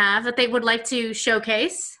that they have that they would like to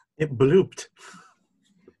showcase. It blooped.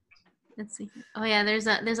 Let's see. Oh yeah, there's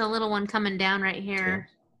a little one coming down right here.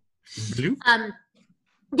 Bloop.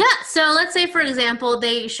 Yeah, so let's say, for example,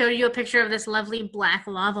 they showed you a picture of this lovely black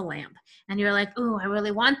lava lamp, and you're like, ooh, I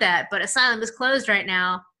really want that, but Asylum is closed right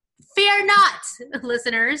now. Fear not,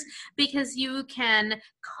 listeners, because you can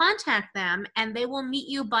contact them, and they will meet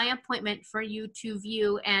you by appointment for you to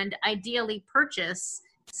view and ideally purchase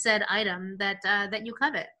said item that you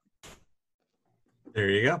covet. There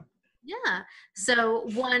you go. Yeah. So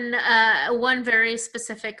one very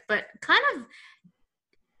specific, but kind of,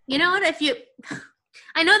 you know what,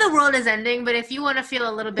 I know the world is ending, but if you want to feel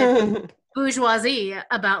a little bit bourgeoisie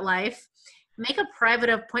about life, make a private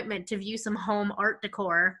appointment to view some home art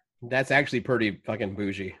decor. That's actually pretty fucking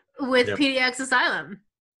bougie. With PDX Asylum.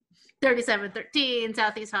 3713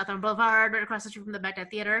 Southeast Hawthorne Boulevard, right across the street from the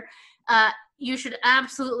Baghdad Theater. You should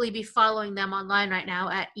absolutely be following them online right now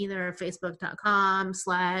at either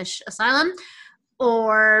facebook.com/asylum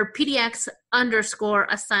or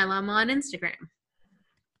PDX_asylum on Instagram.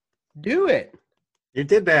 Do it. You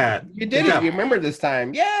did that. You did it. You remember this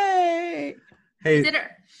time. Yay! Hey, did it.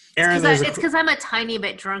 Aaron, it's because I'm a tiny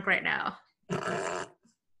bit drunk right now.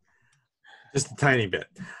 Just a tiny bit.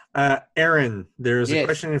 Aaron, there's a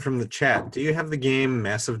question from the chat. Do you have the game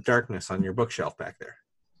Massive Darkness on your bookshelf back there?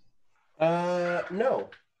 No.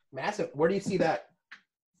 Massive. Where do you see that?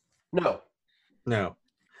 No.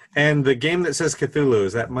 And the game that says Cthulhu,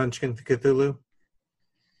 is that Munchkin Cthulhu?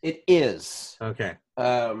 It is. Okay.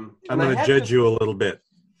 I'm going to judge you a little bit.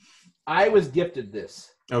 I was gifted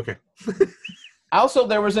this. Okay. Also,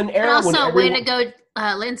 there was an era way to go,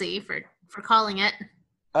 Lindsay, for calling it.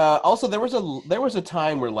 Also, there was a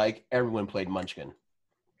time where like everyone played Munchkin.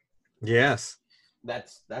 Yes.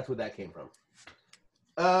 That's where that came from.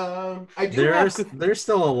 I do have. There's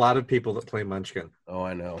still a lot of people that play Munchkin. Oh,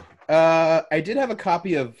 I know. I did have a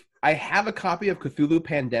copy of. I have a copy of Cthulhu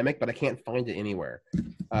Pandemic, but I can't find it anywhere,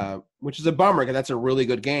 which is a bummer because that's a really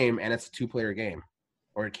good game and it's a 2-player game,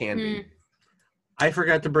 or it can be. I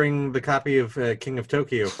forgot to bring the copy of King of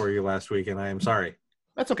Tokyo for you last week, and I am sorry.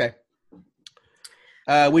 That's okay.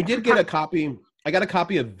 We did get a copy. I got a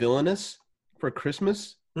copy of Villainous for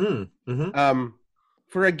Christmas.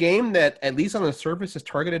 For a game that, at least on the surface, is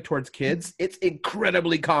targeted towards kids, it's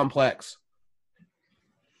incredibly complex.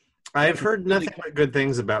 I've heard nothing but good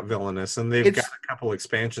things about Villainous, and they've got a couple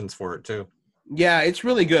expansions for it too. Yeah, it's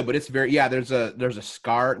really good, but it's very There's a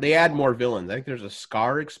Scar. They add more villains. I think there's a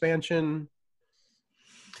Scar expansion.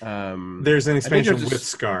 There's an expansion with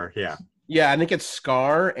Scar. Yeah. Yeah, I think it's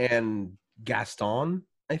Scar and Gaston.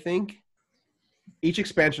 I think each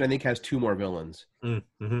expansion I think has 2 more villains.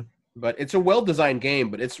 But it's a well-designed game,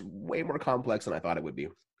 but it's way more complex than I thought it would be.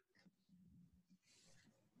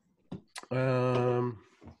 I'm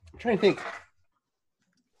trying to think.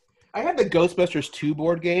 I had the Ghostbusters 2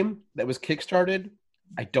 board game that was kickstarted.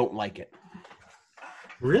 I don't like it.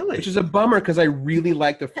 Really? Which is a bummer because I really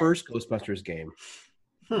like the first Ghostbusters game.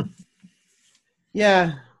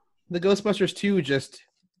 Yeah, the Ghostbusters 2 just,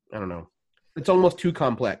 I don't know. It's almost too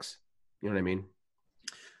complex. You know what I mean?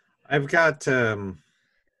 I've got...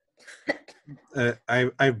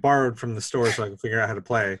 I've borrowed from the store so I can figure out how to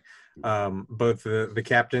play. Both the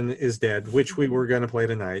Captain is Dead, which we were going to play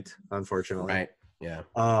tonight, unfortunately. Right. Yeah.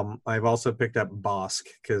 I've also picked up Bosk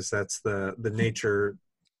because that's the nature.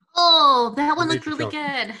 Oh, that one looked really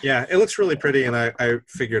good. Yeah, it looks really pretty, and I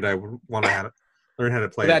figured I would want to learn how to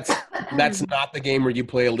play it. That's not the game where you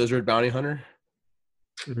play a lizard bounty hunter?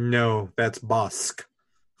 No, that's Bosk.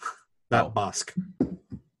 Not Bosk.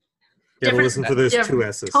 You gotta listen to those 2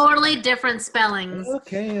 S's. Totally different spellings.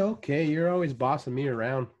 Okay. You're always bossing me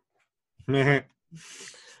around. You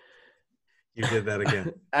did that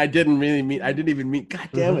again. I didn't even mean. God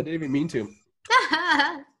damn, I didn't even mean to.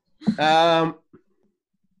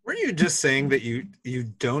 Were you just saying that you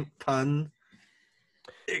don't pun?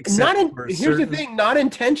 Here's the thing, not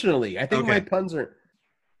intentionally. I think my puns are.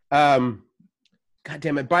 God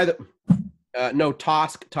damn it! No,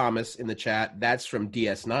 Tosk Thomas in the chat. That's from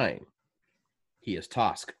DS9. He is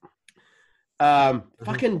Tosk.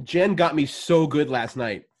 Fucking Jen got me so good last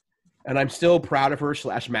night, and I'm still proud of her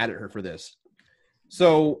 / mad at her for this.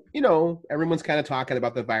 So, everyone's kind of talking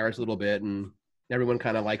about the virus a little bit, and everyone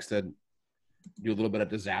kind of likes to do a little bit of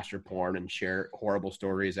disaster porn and share horrible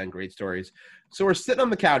stories and great stories. So we're sitting on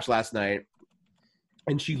the couch last night,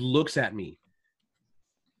 and she looks at me,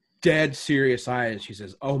 dead serious eyes. She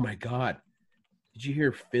says, "Oh my God, did you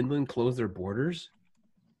hear Finland close their borders?"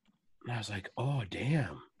 And I was like, "Oh,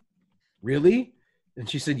 damn. Really?" And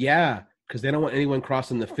she said, "Yeah, because they don't want anyone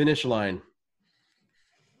crossing the finish line."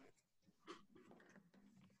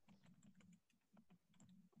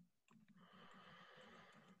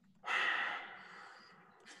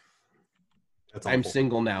 I'm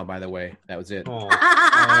single now, by the way. That was it. Oh,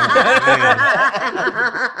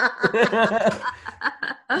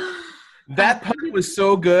 That pun was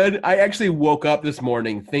so good. I actually woke up this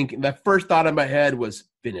morning thinking the first thought in my head was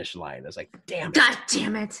finish line. I was like, damn it. God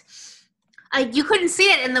damn it. You couldn't see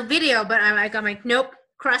it in the video, but I'm like, nope.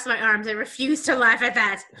 Cross my arms. I refuse to laugh at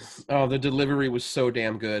that. Oh, the delivery was so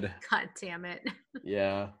damn good. God damn it.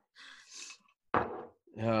 Yeah.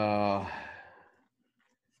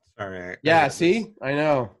 Sorry. Yeah, see? I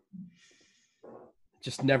know. It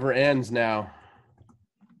just never ends now.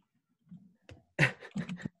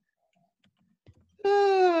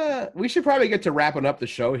 We should probably get to wrapping up the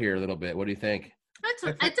show here a little bit. What do you think? It's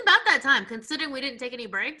about that time, considering we didn't take any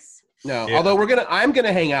breaks. No, yeah. Although I'm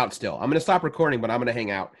gonna hang out still. I'm gonna stop recording, but I'm gonna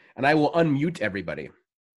hang out, and I will unmute everybody.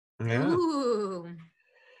 Yeah. Ooh.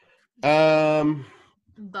 Yeah,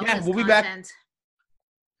 we'll be back.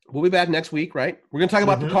 We'll be back next week, right? We're gonna talk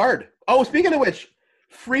about Picard. Oh, speaking of which,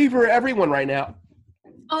 free for everyone right now.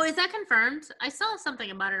 Oh, is that confirmed? I saw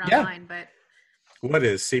something about it online, but what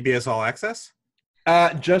is CBS All Access?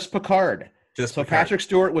 Just Picard. Picard. Patrick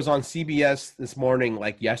Stewart was on CBS this morning,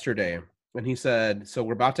 like yesterday, and he said, "So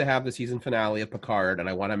we're about to have the season finale of Picard, and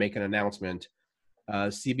I want to make an announcement.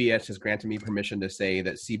 CBS has granted me permission to say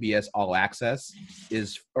that CBS All Access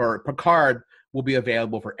Picard will be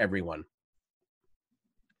available for everyone."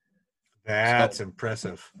 That's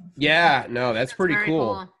impressive. Yeah, no, that's pretty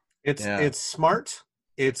cool. It's smart.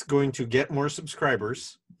 It's going to get more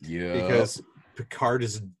subscribers. Yeah, because Picard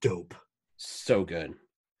is dope. So good.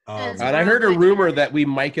 And I heard a rumor that we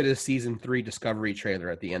might get a season 3 Discovery trailer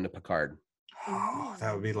at the end of Picard. Oh,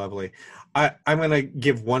 that would be lovely. I'm going to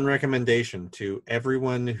give one recommendation to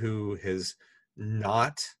everyone who has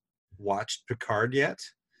not watched Picard yet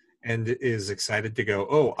and is excited to go,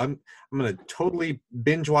 oh, I'm going to totally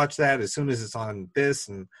binge watch that as soon as it's on this,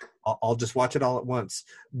 and I'll just watch it all at once.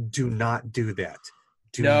 Do not do that.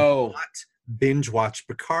 Do No. not binge watch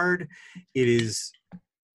Picard. It is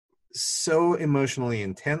so emotionally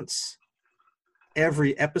intense.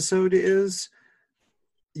 Every episode is.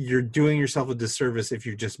 You're doing yourself a disservice if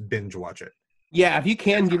you just binge watch it. Yeah, if you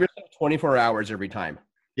can, give yourself 24 hours every time.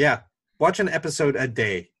 Yeah. Watch an episode a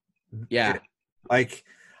day. Yeah. Like,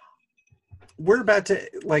 we're about to,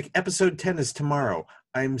 like, episode 10 is tomorrow.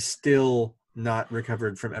 I'm still not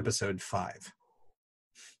recovered from episode 5.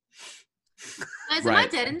 Am I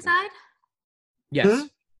dead inside? Yes.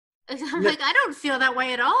 I'm like, I don't feel that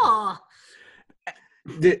way at all.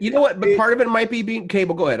 You know what? But part of it might be being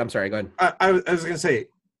cable. Go ahead. I'm sorry. Go ahead. I was going to say,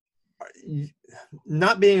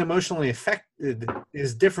 not being emotionally affected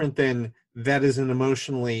is different than that is an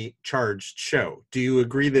emotionally charged show. Do you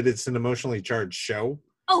agree that it's an emotionally charged show?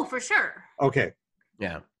 Oh, for sure. Okay.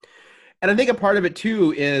 Yeah. And I think a part of it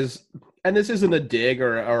too is, and this isn't a dig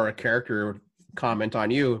or a character comment on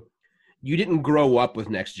you, you didn't grow up with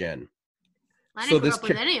Next Gen. I didn't grow up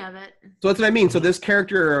with any of it. So that's what I mean. So this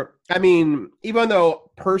character, I mean, even though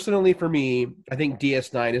personally for me, I think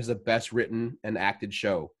DS9 is the best written and acted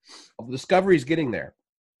show. Discovery's getting there.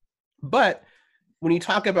 But when you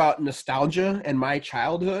talk about nostalgia and my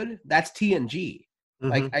childhood, that's TNG. Mm-hmm.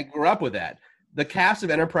 Like, I grew up with that. The cast of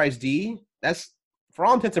Enterprise D, that's, for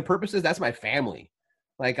all intents and purposes, that's my family.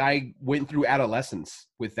 Like, I went through adolescence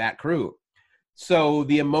with that crew. So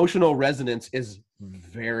the emotional resonance is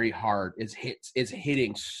very hard. It's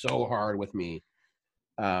hitting so hard with me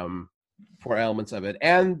for elements of it.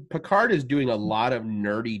 And Picard is doing a lot of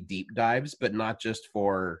nerdy deep dives, but not just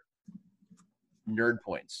for nerd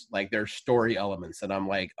points. Like, there's story elements, and I'm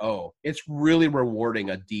like, oh, it's really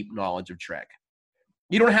rewarding a deep knowledge of Trek.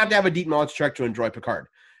 You don't have to have a deep knowledge of Trek to enjoy Picard,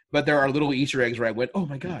 but there are little Easter eggs where I went, oh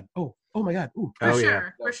my god, oh my god, ooh. For sure, yeah,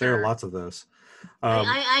 for sure. There are lots of those.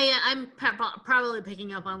 I'm probably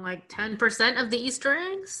picking up on like 10% of the Easter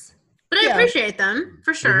eggs, but I appreciate them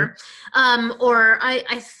for sure. Mm-hmm. Or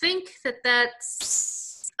I think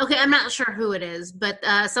that's okay. I'm not sure who it is, but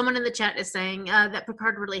someone in the chat is saying that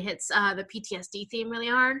Picard really hits the PTSD theme really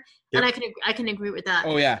hard, and I can agree with that.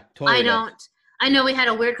 Oh yeah, totally. I know we had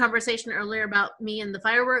a weird conversation earlier about me and the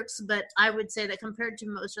fireworks, but I would say that compared to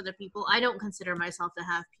most other people, I don't consider myself to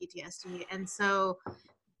have PTSD, and so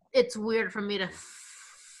it's weird for me to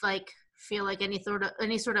feel like any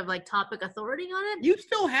sort of like topic authority on it. You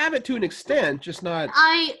still have it to an extent, just not.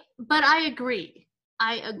 But I agree.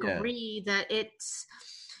 I agree that it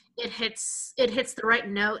hits the right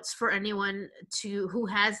notes for anyone who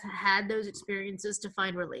has had those experiences to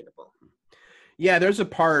find relatable. Yeah, there's a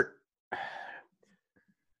part.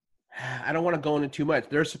 I don't want to go into too much.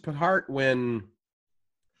 There's a part when.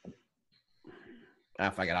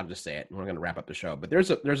 Fuck it, I'll just say it. We're going to wrap up the show. But there's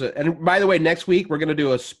a, and by the way, next week we're going to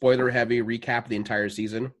do a spoiler-heavy recap of the entire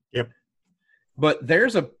season. Yep. But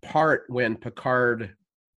there's a part when Picard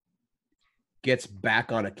gets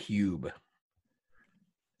back on a cube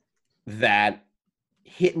that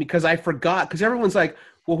hit me because I forgot. Because everyone's like,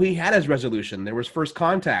 well, he had his resolution. There was first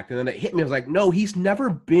contact. And then it hit me. I was like, no, he's never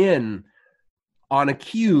been on a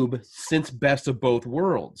cube since Best of Both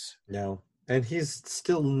Worlds. No. And he's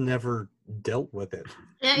still never dealt with it.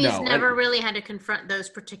 Yeah, he's never really had to confront those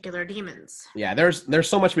particular demons. Yeah, there's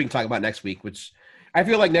so much we can talk about next week, which I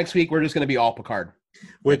feel like next week we're just going to be all Picard.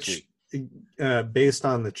 Which, based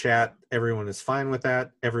on the chat, everyone is fine with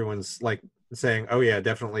that. Everyone's like saying, "Oh yeah,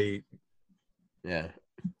 definitely." Yeah.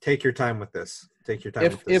 Take your time with this. Take your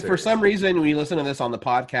time. If for some reason when you listen to this on the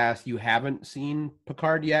podcast, you haven't seen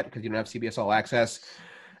Picard yet because you don't have CBS All Access.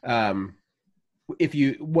 If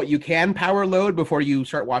you can power load before you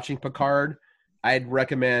start watching Picard, I'd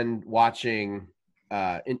recommend watching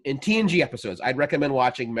in TNG episodes. I'd recommend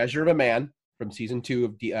watching Measure of a Man from season 2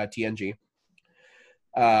 of TNG,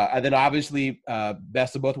 and then obviously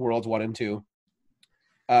Best of Both Worlds 1 and 2,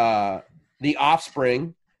 The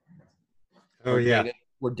Offspring. Oh yeah,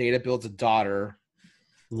 where Data builds a daughter.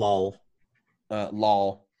 Lol.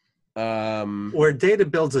 Where Data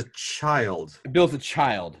builds a child. Builds a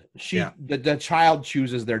child. The child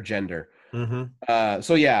chooses their gender.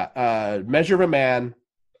 Mm-hmm. Measure of a Man.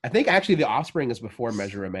 I think actually The Offspring is before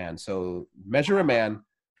Measure of a Man. So Measure of a Man,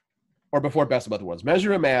 or before Best of Both Worlds.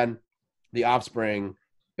 Measure of a Man, The Offspring,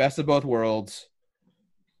 Best of Both Worlds.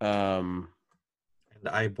 And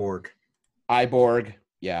Iborg.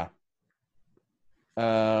 Yeah.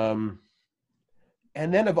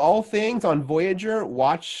 And then, of all things, on Voyager,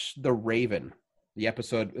 watch The Raven. The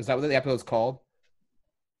episode, is that what the episode's called?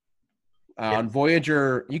 On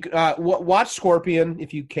Voyager, you can watch Scorpion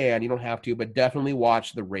if you can. You don't have to, but definitely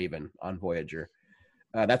watch The Raven on Voyager.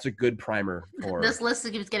 That's a good primer for This list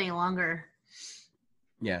keeps getting longer.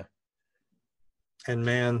 Yeah. And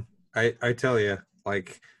man, I tell you,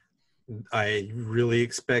 like, I really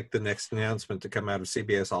expect the next announcement to come out of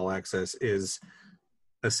CBS All Access is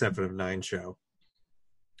a 7 of 9 show.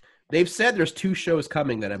 They've said there's 2 shows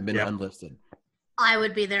coming that have been unlisted. I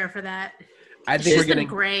would be there for that. I think She's been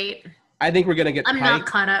great. I think we're gonna get. I'm Pike. not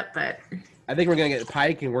caught up, but I think we're gonna get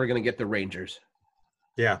Pike, and we're gonna get the Rangers.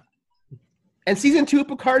 Yeah. And season 2 of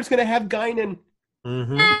Picard's gonna have Guinan.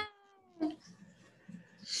 Mm-hmm.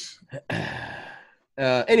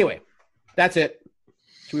 Anyway, that's it.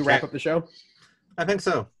 Should we wrap up the show? I think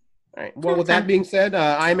so. All right. Well, with that being said,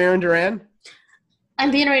 I'm Aaron Duran.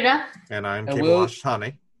 I'm being Rita. And I'm And Cable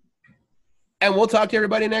Honey. And we'll talk to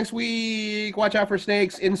everybody next week. Watch out for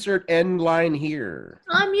snakes. Insert end line here.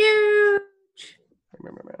 I'm huge.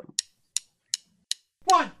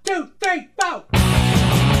 1, 2, 3,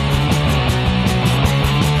 4.